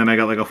league, and then I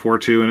got like a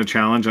 4-2 in a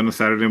challenge on a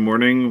Saturday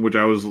morning, which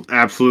I was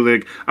absolutely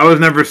like, I was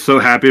never so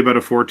happy about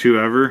a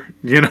 4-2 ever,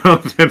 you know.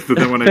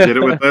 Than when I did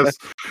it with this.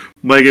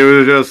 Like it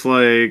was just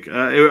like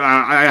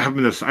I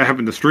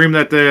happened to stream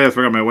that day. I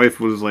forgot my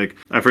wife was like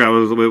I forgot I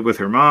was with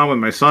her mom with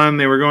my son.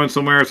 They were going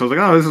somewhere, so I was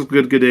like, oh, this is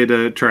a good day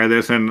to try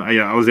this, and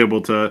I was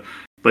able to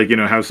like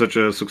have such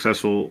a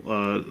successful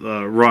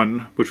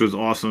run, which was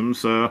awesome.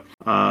 So,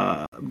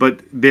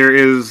 but there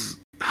is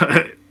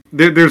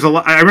there's a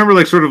lot. I remember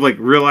like sort of like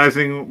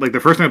realizing like the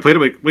first time I played it,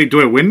 like, wait,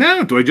 do I win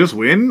now? Do I just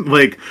win?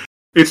 Like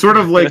it's sort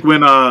of like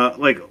when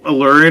like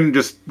Alurin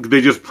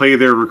they just play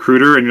their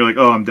recruiter, and you're like,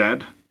 oh, I'm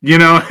dead.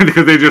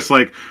 Because they just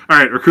like, all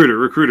right,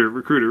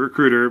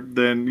 recruiter.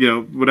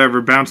 Then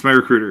whatever, bounce my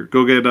recruiter.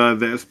 Go get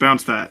this,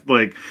 bounce that.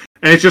 Like,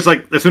 and it's just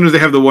like as soon as they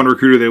have the one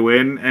recruiter, they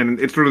win. And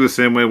it's sort of the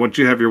same way. Once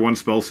you have your one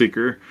spell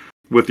seeker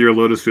with your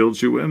Lotus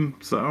Fields, you win.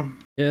 So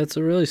yeah, it's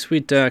a really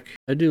sweet deck.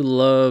 I do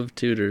love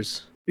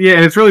tutors. Yeah,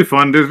 and it's really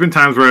fun. There's been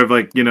times where I've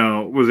like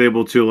was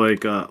able to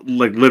like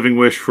Living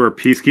Wish for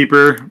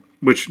Peacekeeper,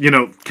 which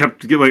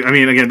kept like I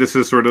mean again this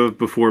is sort of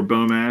before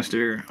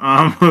Bowmaster,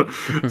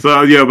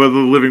 so yeah, but the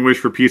Living Wish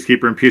for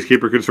Peacekeeper and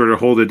Peacekeeper could sort of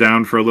hold it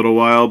down for a little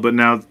while, but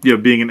now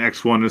being an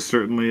X1 is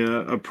certainly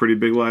a pretty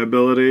big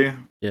liability.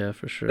 Yeah,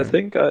 for sure. I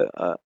think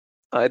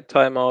I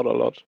time out a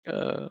lot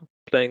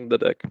playing the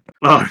deck.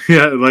 Oh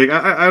yeah, like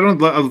I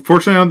don't.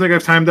 Unfortunately, I don't think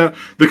I've timed out.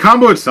 The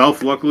combo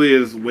itself, luckily,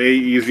 is way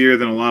easier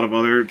than a lot of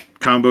other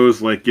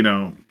combos, like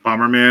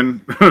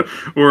Bomberman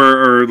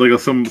or like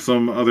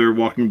some other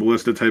Walking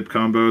Ballista type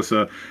combo.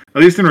 So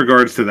at least in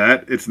regards to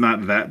that, it's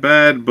not that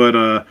bad. But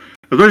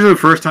especially the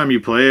first time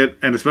you play it,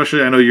 and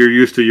especially I know you're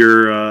used to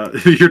your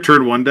your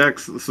turn one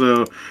decks,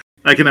 so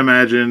I can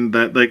imagine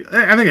that. Like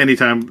I think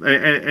anytime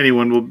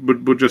anyone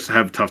would just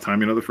have a tough time,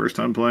 the first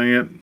time playing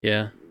it.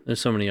 Yeah. There's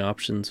so many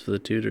options for the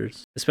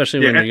tutors,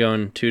 especially when you're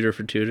going tutor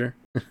for tutor.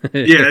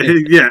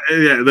 yeah.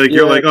 Like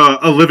you're like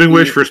a Living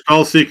Wish for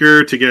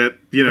Spellseeker to get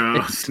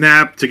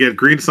Snap to get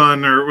Green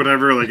Sun or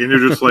whatever. Like, and you're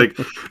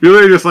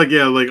literally just like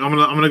I'm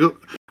gonna go.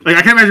 Like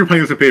I can't imagine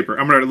playing this on paper.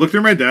 I'm gonna look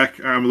through my deck.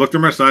 I'm gonna look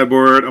through my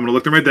sideboard. I'm gonna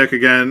look through my deck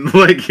again.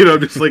 Like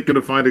just like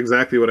gonna find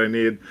exactly what I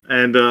need.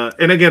 And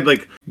again,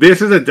 like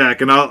this is a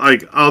deck, and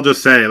I'll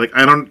just say like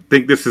I don't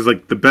think this is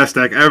like the best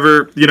deck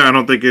ever. I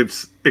don't think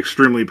it's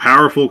extremely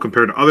powerful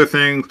compared to other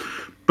things.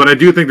 But I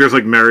do think there's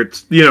like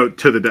merits, to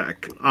the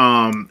deck.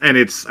 And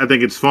I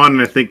think it's fun,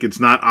 and I think it's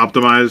not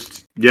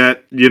optimized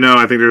yet.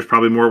 I think there's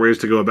probably more ways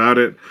to go about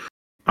it.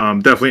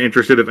 Definitely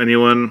interested if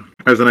anyone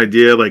has an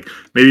idea, like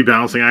maybe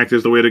Balancing Act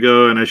is the way to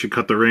go, and I should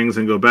cut the rings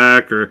and go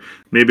back, or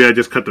maybe I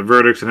just cut the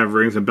verdicts and have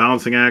rings and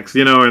Balancing Acts,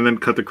 and then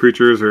cut the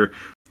creatures, or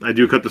I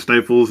do cut the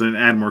stifles and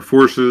add more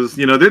forces.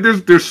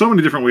 There's so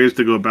many different ways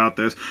to go about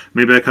this.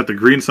 Maybe I cut the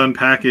Green Sun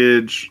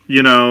package,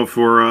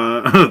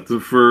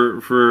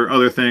 for for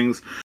other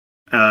things.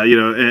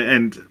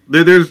 And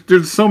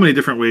there's so many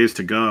different ways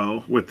to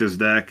go with this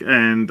deck,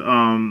 and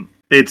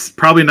it's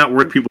probably not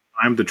worth people's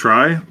time to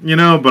try,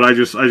 but I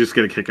just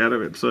get a kick out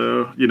of it,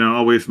 so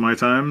I'll waste my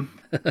time.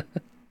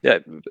 Yeah,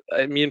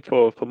 I mean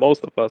for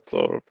most of us,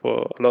 or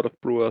for a lot of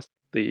brewers,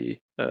 the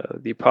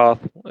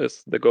path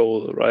is the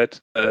goal, right?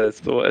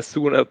 So as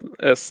soon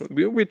as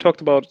we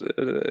talked about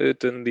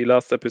it in the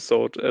last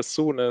episode, as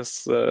soon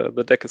as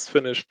the deck is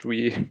finished,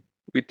 we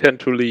tend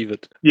to leave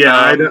it. Yeah,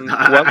 I am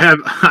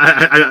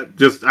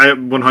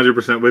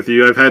 100% with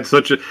you. I've had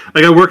such a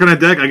I work on a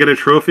deck, I get a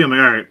trophy, I'm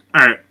like,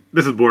 all right,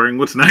 this is boring.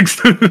 What's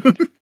next?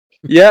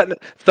 Yeah,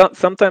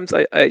 sometimes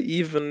I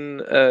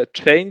even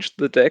change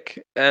the deck,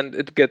 and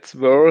it gets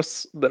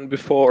worse than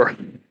before.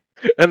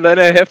 And then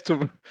I have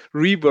to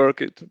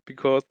rework it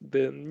because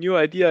the new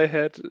idea I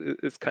had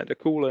is kind of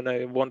cool, and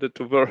I want it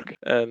to work.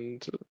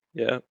 And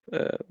yeah,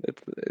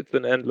 it's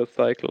an endless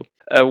cycle.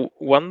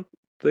 One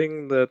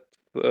thing that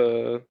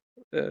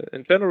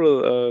in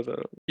general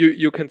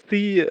you can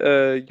see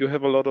you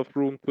have a lot of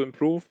room to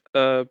improve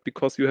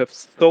because you have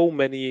so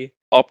many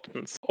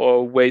options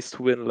or ways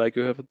to win. Like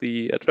you have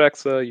the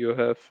Atraxa, you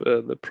have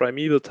the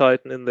Primeval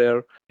Titan in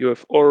there, you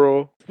have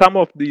Oro. Some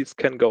of these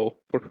can go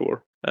for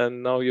sure,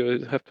 and now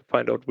you have to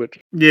find out which.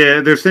 Yeah,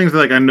 there's things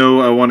like I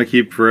know I want to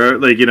keep forever.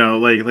 Like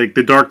like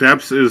the Dark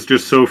Depths is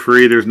just so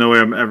free. There's no way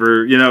I'm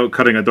ever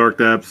cutting a Dark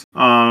Depths.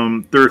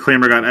 The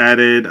Reclaimer got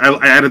added. I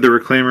added the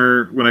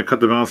Reclaimer when I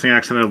cut the Balancing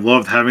Axe, and I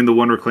loved having the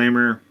one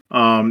Reclaimer.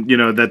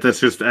 That's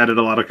just added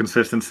a lot of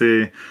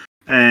consistency.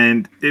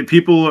 And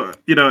people,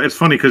 it's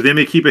funny because they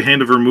may keep a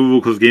Hand of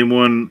Removal because game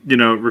one,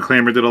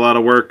 Reclaimer did a lot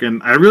of work,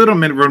 and I really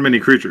don't run many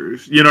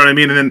creatures, you know what I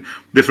mean? And then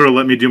they sort of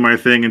let me do my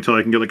thing until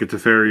I can get like a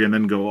Teferi and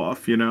then go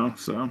off,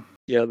 so.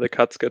 Yeah, the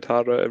cuts get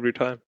harder every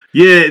time.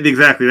 Yeah,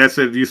 exactly. That's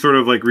it. You sort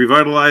of like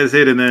revitalize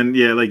it, and then,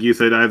 yeah, like you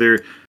said, either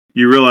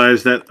you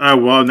realize that, oh,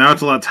 well, now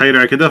it's a lot tighter.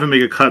 I could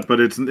definitely make a cut,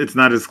 but it's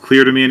not as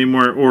clear to me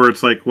anymore. Or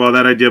it's like, well,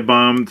 that idea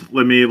bombed.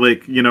 Let me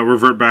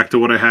revert back to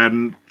what I had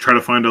and try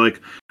to find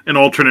an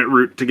alternate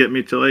route to get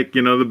me to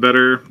the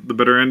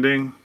better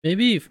ending.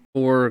 Maybe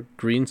 4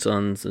 Green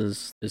Suns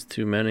is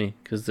too many,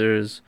 because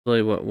there's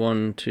really,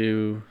 1,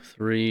 2,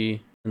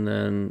 3, and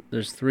then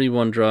there's 3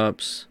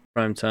 1-drops,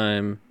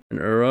 Primetime, and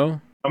Uro.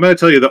 I'm gonna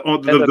tell you the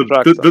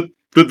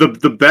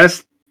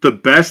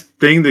best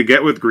thing to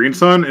get with Green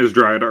Sun is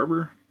Dryad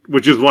Arbor,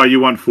 which is why you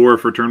want 4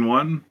 for turn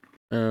 1.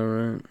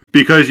 Right.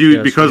 Because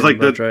because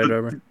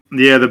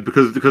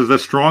the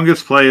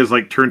strongest play is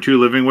like turn 2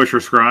 Living Wish or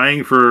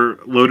Scrying for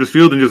Lotus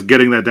Field and just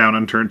getting that down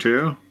on turn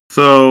 2.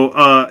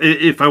 So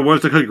if I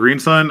was to cut Green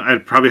Sun,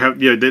 I'd probably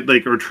have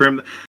or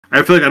trim.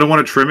 I feel like I don't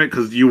want to trim it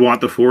because you want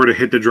the 4 to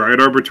hit the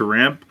Dryad Arbor to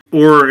ramp,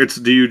 or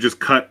do you just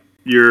cut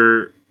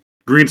your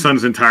Green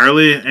Suns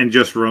entirely and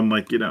just run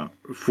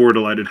 4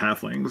 Delighted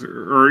Halflings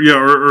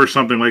or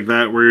something like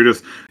that, where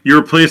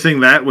you're replacing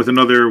that with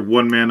another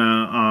 1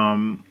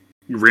 mana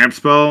ramp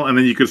spell, and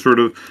then you could sort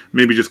of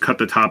maybe just cut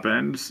the top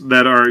ends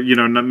that are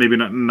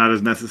not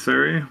as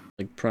necessary,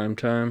 like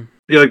Primetime.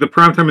 Yeah, like the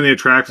Primetime and the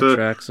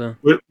Atraxa.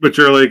 Which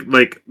are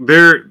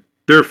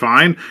they're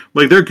fine.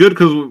 Like they're good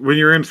because when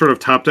you're in sort of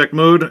top deck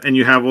mode and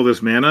you have all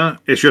this mana,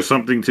 it's just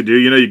something to do.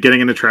 You're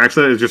getting an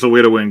Atraxa is just a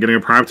way to win. Getting a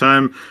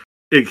Primetime,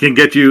 it can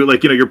get you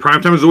your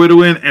Primetime is a way to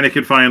win, and it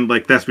can find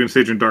Thespian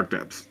Sage and Dark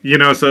Depths.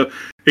 So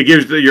it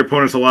gives your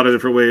opponents a lot of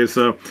different ways.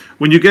 So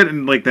when you get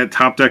in that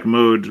top deck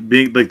mode,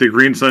 being the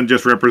Green Sun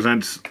just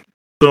represents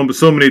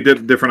so many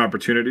different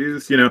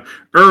opportunities.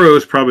 Uro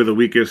is probably the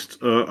weakest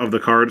of the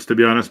cards, to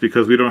be honest,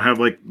 because we don't have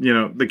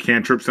the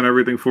cantrips and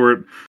everything for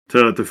it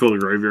to fill the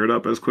graveyard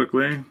up as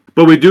quickly.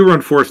 But we do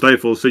run 4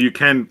 Stifles, so you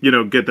can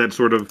get that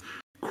sort of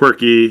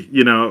quirky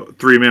 3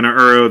 mana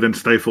Uro, then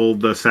stifle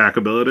the sack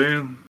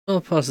ability.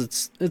 Well, plus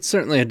it's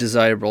certainly a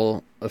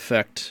desirable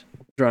effect.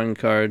 Drawing a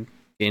card,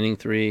 gaining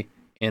 3,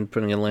 and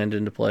putting a land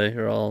into play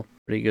are all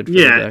pretty good for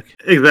the deck.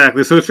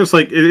 Exactly. So it's just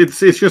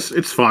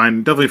it's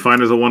fine. Definitely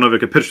fine as a 1-of. It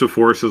could pitch to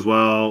Force as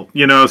well.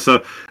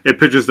 So it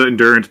pitches the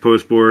Endurance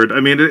post board. I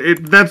mean,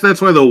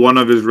 that's why the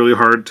 1-of is really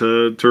hard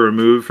to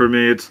remove for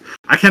me.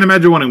 I can't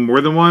imagine wanting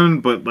more than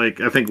 1, but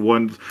I think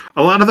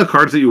a lot of the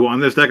cards that you want in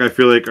this deck I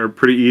feel like are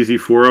pretty easy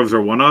 4-ofs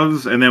or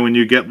 1-ofs, and then when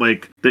you get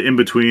the in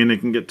between, it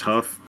can get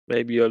tough.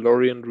 Maybe a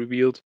Lorien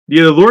Revealed.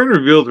 Yeah, the Lorien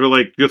Revealed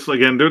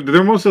are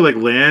they're mostly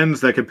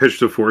lands that can pitch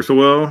to Force a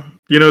Will,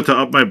 to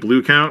up my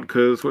blue count,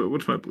 because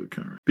what's my blue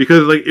count?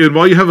 Because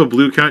while you have a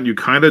blue count, you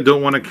kind of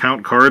don't want to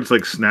count cards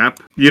like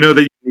Snap,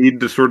 that you need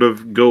to sort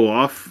of go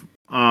off.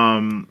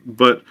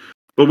 But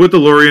with the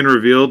Lorien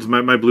Revealed,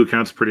 my blue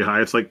count's pretty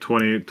high. It's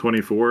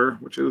 24,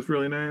 which is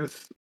really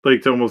nice.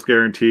 To almost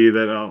guarantee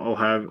that I'll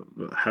have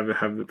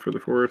it for the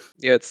Force.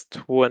 Yeah, it's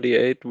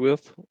 28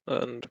 with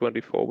and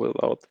 24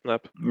 without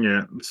Snap.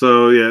 Yeah,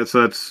 so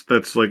that's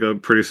a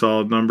pretty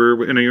solid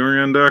number in a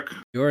Yorion deck.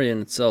 Yorion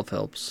itself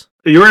helps.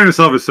 Yorion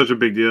itself is such a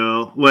big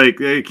deal.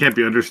 It can't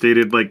be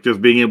understated.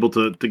 Just being able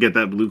to get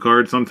that blue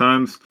card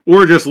sometimes,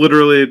 or just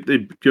literally,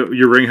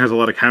 your ring has a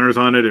lot of counters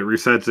on it. It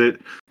resets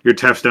it. Your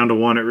Teft's down to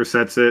 1. It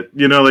resets it.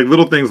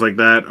 Little things like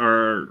that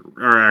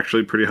are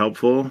actually pretty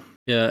helpful.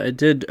 Yeah, it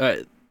did.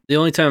 The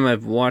only time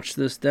I've watched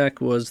this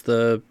deck was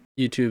the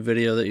YouTube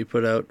video that you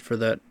put out for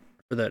that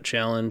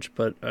challenge,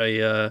 but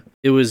I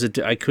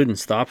couldn't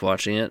stop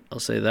watching it. I'll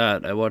say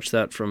that. I watched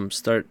that from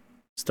start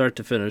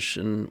to finish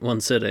in one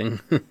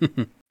sitting.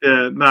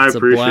 Yeah, no, I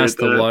appreciate that. It's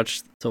a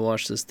blast to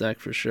watch this deck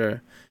for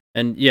sure.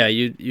 And yeah,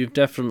 you've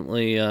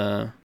definitely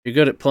you're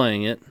good at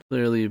playing it.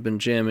 Clearly, you've been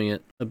jamming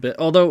it a bit.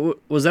 Although,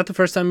 was that the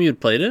first time you had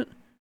played it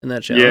in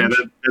that challenge?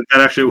 Yeah,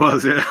 that actually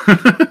was. Yeah.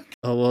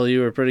 Oh, well, you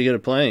were pretty good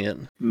at playing it.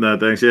 No,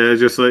 thanks. Yeah, it's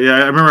just I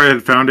remember I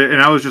had found it,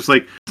 and I was just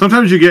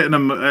sometimes you get in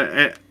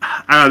I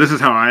don't know, this is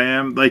how I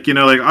am. Maybe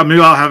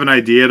I'll have an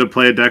idea to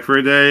play a deck for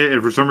a day,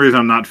 and for some reason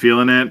I'm not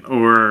feeling it,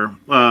 or,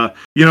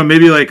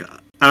 maybe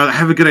I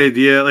have a good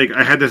idea.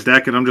 I had this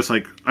deck, and I'm just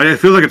I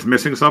feel like it's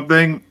missing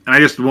something, and I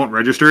just won't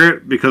register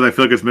it because I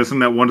feel like it's missing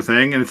that one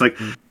thing, and it's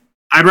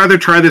I'd rather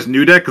try this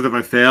new deck because if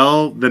I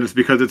fail, then it's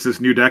because it's this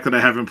new deck that I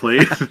haven't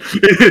played.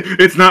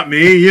 It's not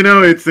me,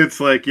 It's it's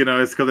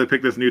because I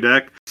picked this new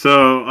deck.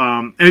 So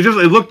and it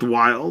looked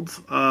wild,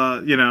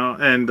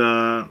 and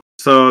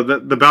so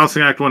the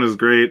Balancing Act one is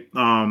great.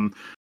 And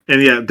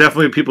yeah,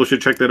 definitely people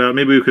should check that out.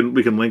 Maybe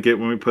we can link it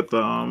when we put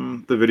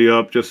the video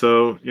up, just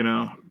so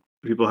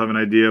people have an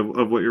idea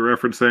of what you're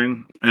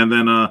referencing. And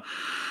then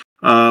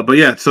but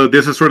yeah, so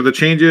this is sort of the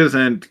changes,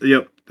 and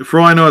for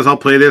all I know is I'll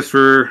play this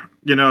for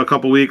a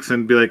couple weeks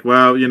and be like,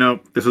 wow,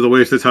 this is a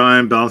waste of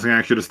time. Balancing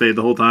Act should have stayed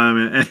the whole time,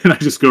 and I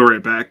just go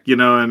right back,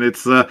 and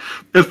it's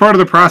part of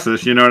the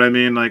process. You know what I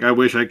mean? I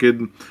wish I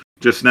could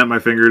just snap my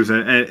fingers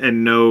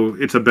and know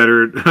it's a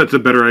better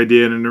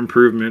idea and an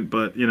improvement.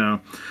 But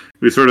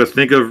we sort of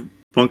think of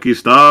funky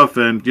stuff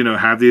and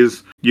have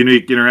these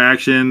unique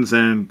interactions,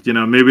 and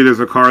maybe there's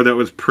a card that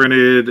was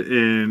printed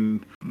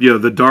in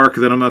the dark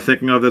that I'm not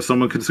thinking of that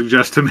someone could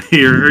suggest to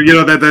me, or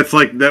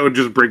that would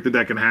just break the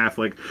deck in half.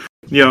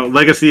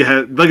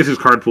 Legacy's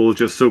card pool is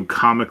just so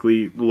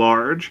comically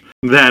large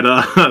that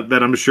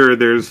that I'm sure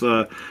there's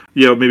maybe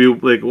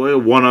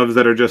 1-ofs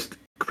that are just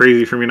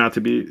crazy for me not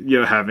to be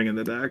having in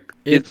the deck.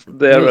 Is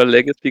there a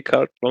legacy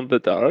card from the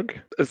dark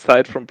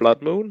aside from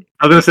Blood Moon?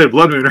 I was gonna say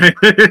Blood Moon, right?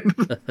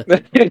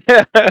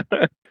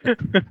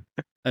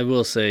 I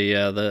will say,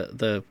 yeah,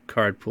 the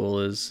card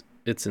pool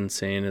it's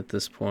insane at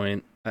this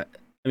point. I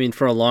mean,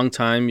 for a long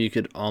time, you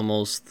could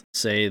almost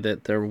say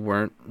that there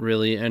weren't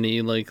really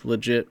any like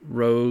legit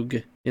rogue,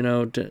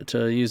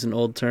 to use an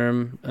old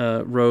term,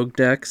 rogue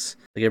decks.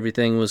 Like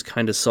everything was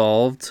kind of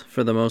solved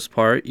for the most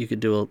part. You could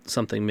do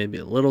something maybe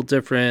a little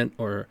different,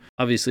 or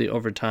obviously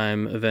over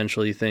time,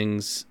 eventually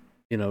things,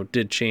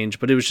 did change.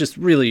 But it was just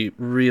really,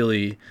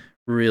 really,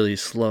 really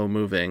slow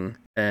moving.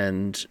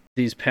 And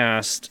these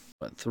past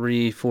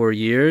 3-4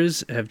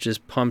 years have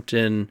just pumped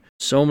in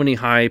so many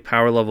high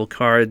power level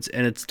cards,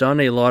 and it's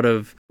done a lot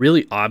of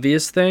really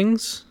obvious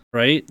things,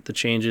 right? The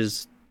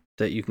changes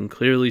that you can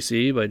clearly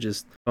see by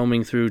just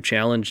combing through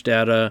challenge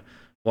data,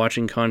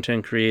 watching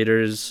content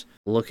creators,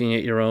 looking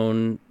at your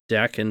own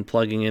deck and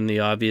plugging in the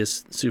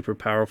obvious super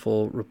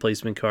powerful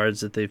replacement cards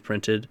that they've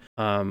printed.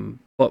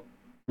 But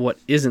what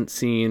isn't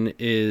seen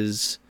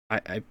is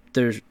I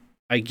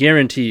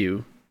guarantee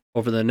you,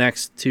 over the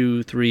next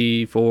 2,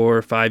 3,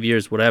 4, 5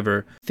 years,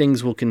 whatever,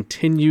 things will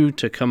continue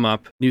to come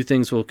up. New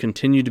things will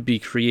continue to be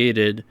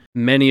created,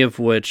 many of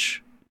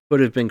which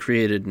could have been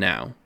created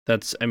now.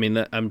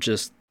 I'm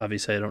just,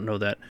 obviously I don't know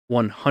that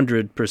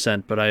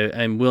 100%, but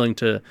I'm willing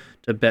to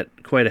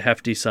bet quite a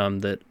hefty sum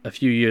that a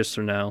few years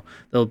from now,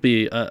 there'll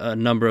be a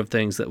number of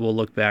things that we'll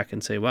look back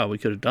and say, wow, we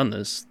could have done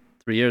this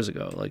 3 years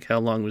ago. Like, how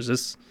long was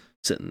this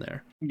sitting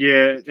there?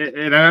 Yeah,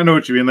 and I know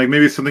what you mean. Like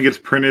maybe something gets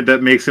printed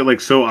that makes it like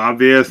so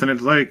obvious, and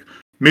it's like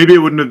maybe it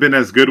wouldn't have been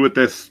as good with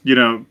this,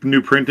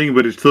 new printing,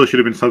 but it still should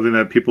have been something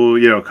that people,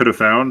 could have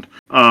found.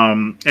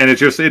 And it's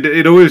just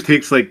it always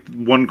takes like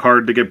one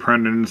card to get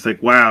printed, and it's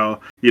like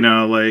wow,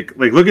 like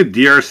look at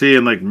DRC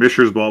and like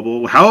Mishra's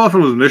Bauble. How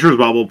often was Mishra's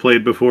Bauble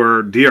played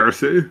before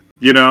DRC?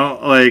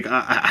 Like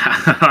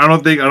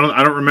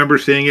I don't remember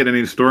seeing it in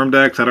any Storm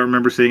decks. I don't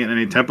remember seeing it in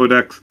any Tempo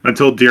decks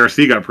until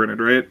DRC got printed,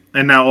 right?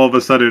 And now all of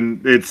a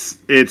sudden it's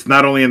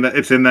not only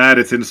it's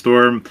in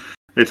Storm.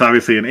 It's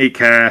obviously an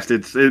 8-cast.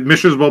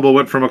 Mishra's Bauble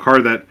went from a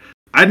card that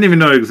I didn't even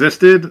know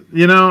existed,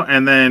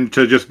 and then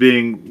to just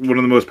being one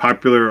of the most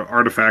popular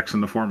artifacts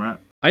in the format.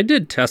 I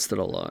did test it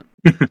a lot.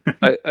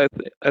 I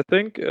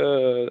think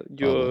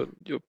your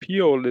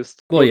PO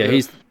list. Well, yeah,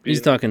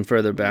 he's talking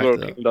further back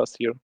working though. last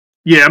year.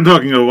 Yeah, I'm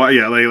talking a while.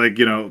 Yeah, like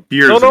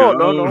years ago.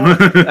 No.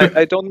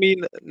 I don't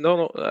mean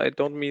I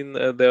don't mean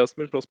there's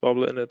Mishra's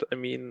Bauble in it. I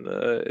mean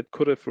it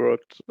could have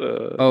worked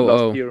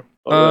last year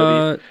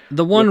already.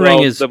 The One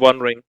Ring is the One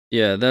Ring.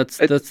 Yeah, that's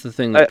the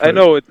thing. I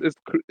know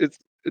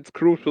it's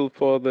crucial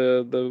for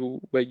the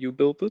way you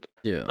built it.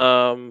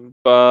 Yeah.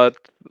 But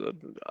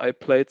I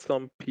played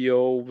some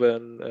PO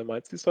when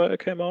Mind's Desire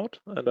came out,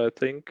 and I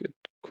think it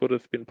could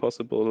have been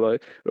possible.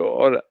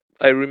 Or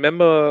I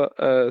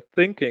remember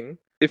thinking,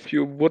 if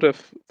you would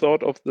have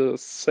thought of the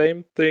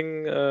same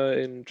thing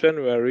in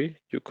January,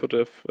 you could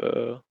have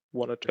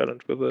won a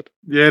challenge with it.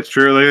 Yeah, it's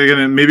true. Like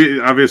again, maybe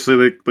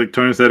obviously, like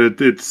Tony said,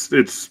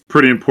 it's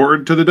pretty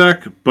important to the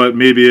deck, but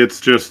maybe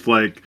it's just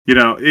like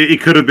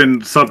it could have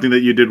been something that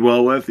you did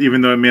well with,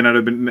 even though it may not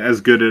have been as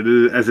good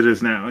as it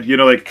is now.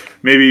 Like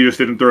maybe you just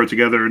didn't throw it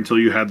together until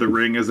you had the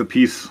ring as a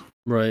piece.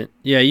 Right.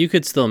 Yeah, you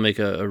could still make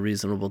a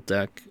reasonable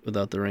deck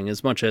without the ring,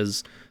 as much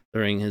as the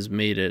ring has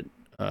made it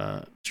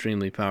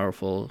extremely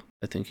powerful.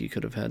 I think you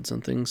could have had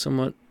something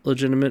somewhat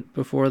legitimate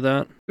before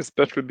that,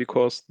 especially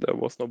because there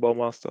was no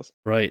Bowmasters.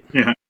 Right.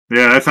 Yeah.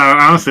 That's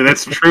honestly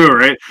that's true,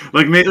 right?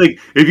 Like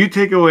if you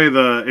take away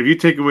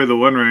the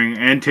One Ring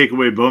and take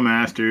away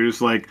Bowmasters,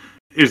 like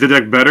is the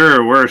deck better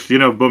or worse?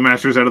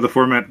 Bowmasters out of the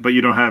format, but you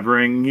don't have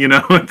ring.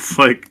 It's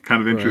like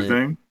kind of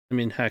interesting. Right. I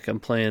mean, heck, I'm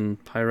playing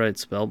Pyrite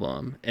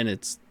Spellbomb, and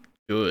it's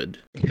good,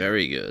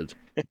 very good.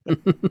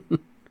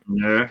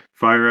 Yeah,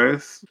 Fire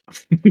Ice.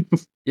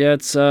 Yeah,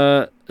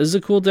 this is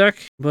a cool deck,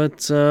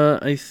 but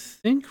I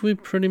think we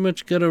pretty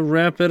much gotta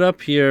wrap it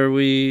up here.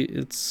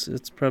 It's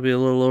probably a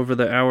little over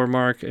the hour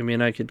mark. I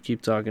mean, I could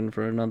keep talking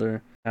for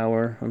another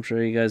hour. I'm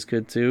sure you guys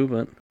could too,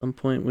 but at some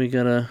point we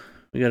gotta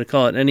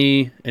call it.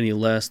 Any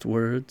last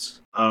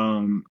words?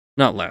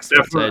 Not last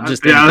words.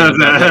 Just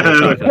talking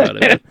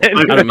about it. I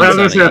don't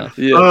mean signing off.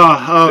 Yeah.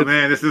 Oh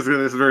man, this is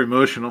very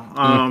emotional.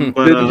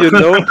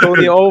 But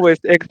Tony always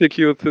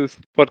executes his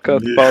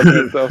podcast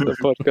pauses after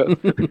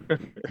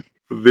podcast.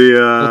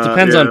 Well, it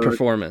depends on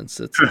performance.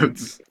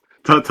 It's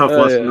tough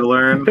lesson to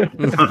learn.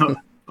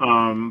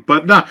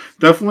 But no,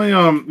 definitely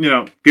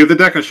give the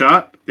deck a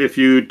shot. If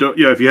you don't,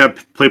 if you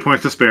have play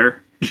points to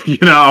spare.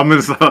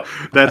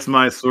 That's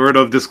my sort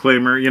of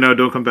disclaimer.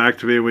 Don't come back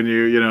to me when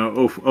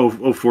you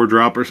 4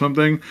 drop or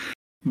something.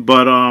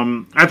 But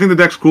I think the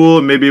deck's cool,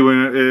 and maybe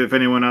if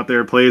anyone out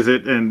there plays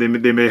it, and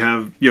they may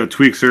have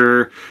tweaks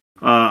or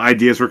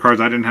ideas for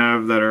cards I didn't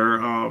have that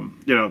are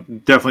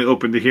definitely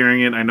open to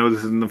hearing it. I know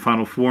this is in the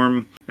final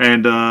form,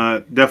 and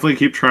definitely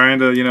keep trying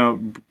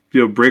to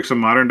break some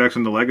modern decks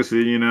into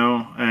Legacy,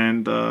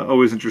 and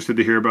always interested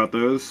to hear about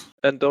those.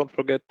 And don't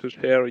forget to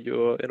share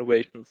your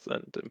innovations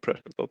and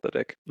impressions of the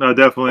deck. No,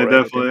 definitely.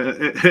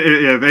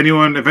 Yeah,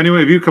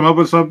 if you come up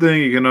with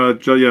something, you can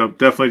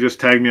definitely just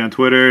tag me on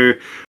Twitter,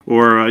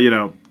 or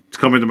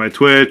come into my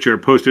Twitch or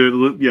post it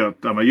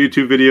on my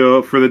YouTube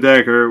video for the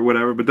deck or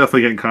whatever. But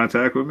definitely get in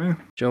contact with me.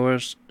 Show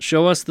us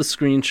the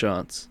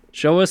screenshots.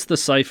 Show us the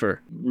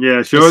cipher.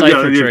 Yeah, show us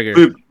the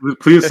trigger.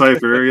 Please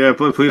cipher. Yeah,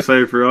 please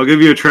cipher. I'll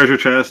give you a treasure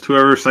chest.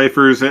 Whoever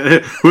ciphers,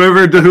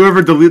 whoever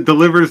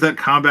delivers that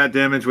combat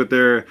damage with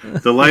their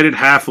delighted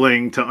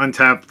halfling to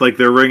untap like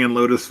their ring in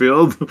Lotus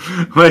Field,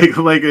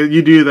 like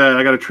you do that,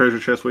 I got a treasure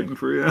chest waiting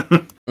for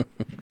you.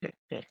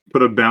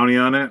 Put a bounty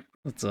on it.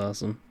 That's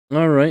awesome.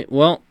 All right.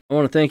 Well, I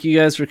want to thank you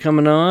guys for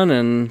coming on,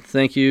 and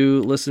thank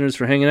you listeners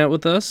for hanging out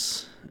with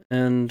us.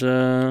 And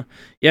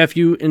if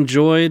you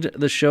enjoyed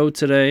the show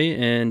today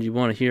and you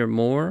want to hear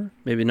more,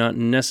 maybe not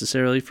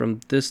necessarily from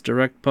this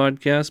direct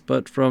podcast,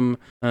 but from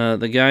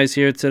the guys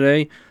here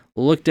today,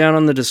 look down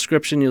on the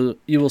description.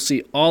 You will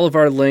see all of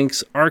our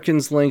links,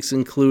 Arkan's links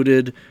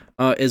included,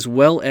 as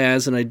well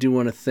as, and I do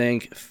want to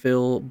thank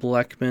Phil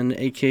Blackman,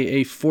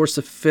 a.k.a. Force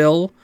of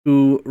Phil,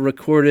 who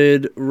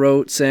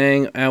wrote,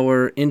 sang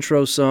our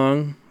intro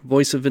song,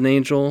 Voice of an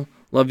Angel.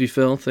 Love you,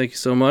 Phil. Thank you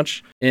so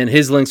much. And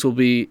his links will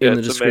be in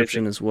the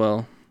description as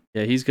well.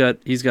 Yeah, he's got a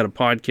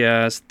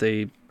podcast.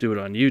 They do it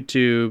on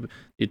YouTube.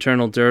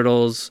 Eternal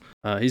Dirtles.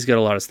 He's got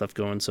a lot of stuff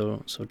going,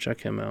 so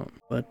check him out.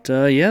 But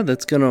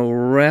that's gonna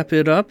wrap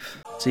it up.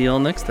 See y'all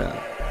next time.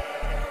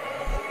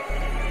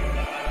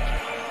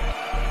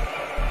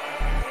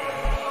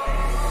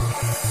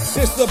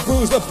 This the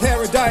Brews of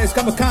Paradise.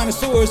 Come a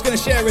connoisseur is gonna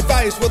share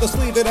advice. We'll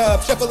sleeve it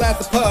up, shuffle at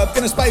the pub,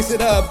 gonna spice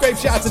it up. Grape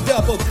shots are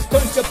doubled.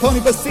 Tony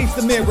Scaponi beseeps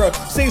the mirror,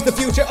 sees the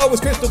future,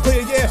 always crystal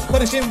clear. Yeah,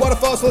 punishing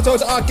waterfalls, flow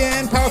towards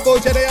Arkan. Powerful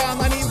Jedi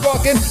online, he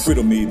walking.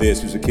 Riddle me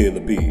this, who's a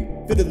killer bee?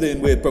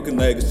 Fiddling with broken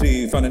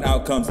legacy, finding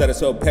outcomes that are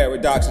so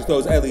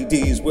paradoxical. Those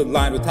LEDs were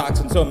lined with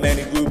toxins, so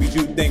many rubies.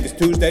 You think it's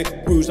Tuesday?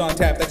 Brews on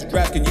tap, that's your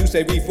draft. Can you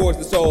say reforge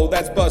the soul?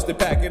 That's busted.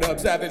 Pack it up,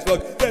 savage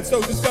look. That's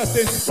so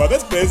disgusting. Well,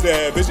 that's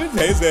busy. Vision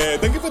hazy.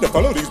 Thank you for the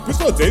follow. These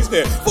Bristol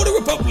tasty. For the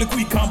Republic,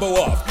 we combo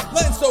off.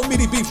 Land so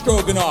meaty, beef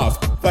stroganoff.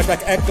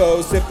 Flashback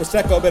echoes, sip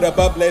prosecco, bit of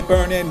bubbly,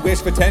 burning.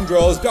 Wish for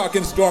tendrils. Dark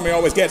and stormy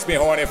always gets me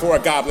horny for a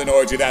goblin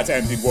orgy that's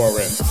emptied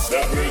warrens.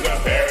 The Brews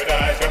of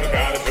Paradise, from the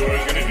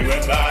connoisseurs, gonna do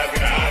it live.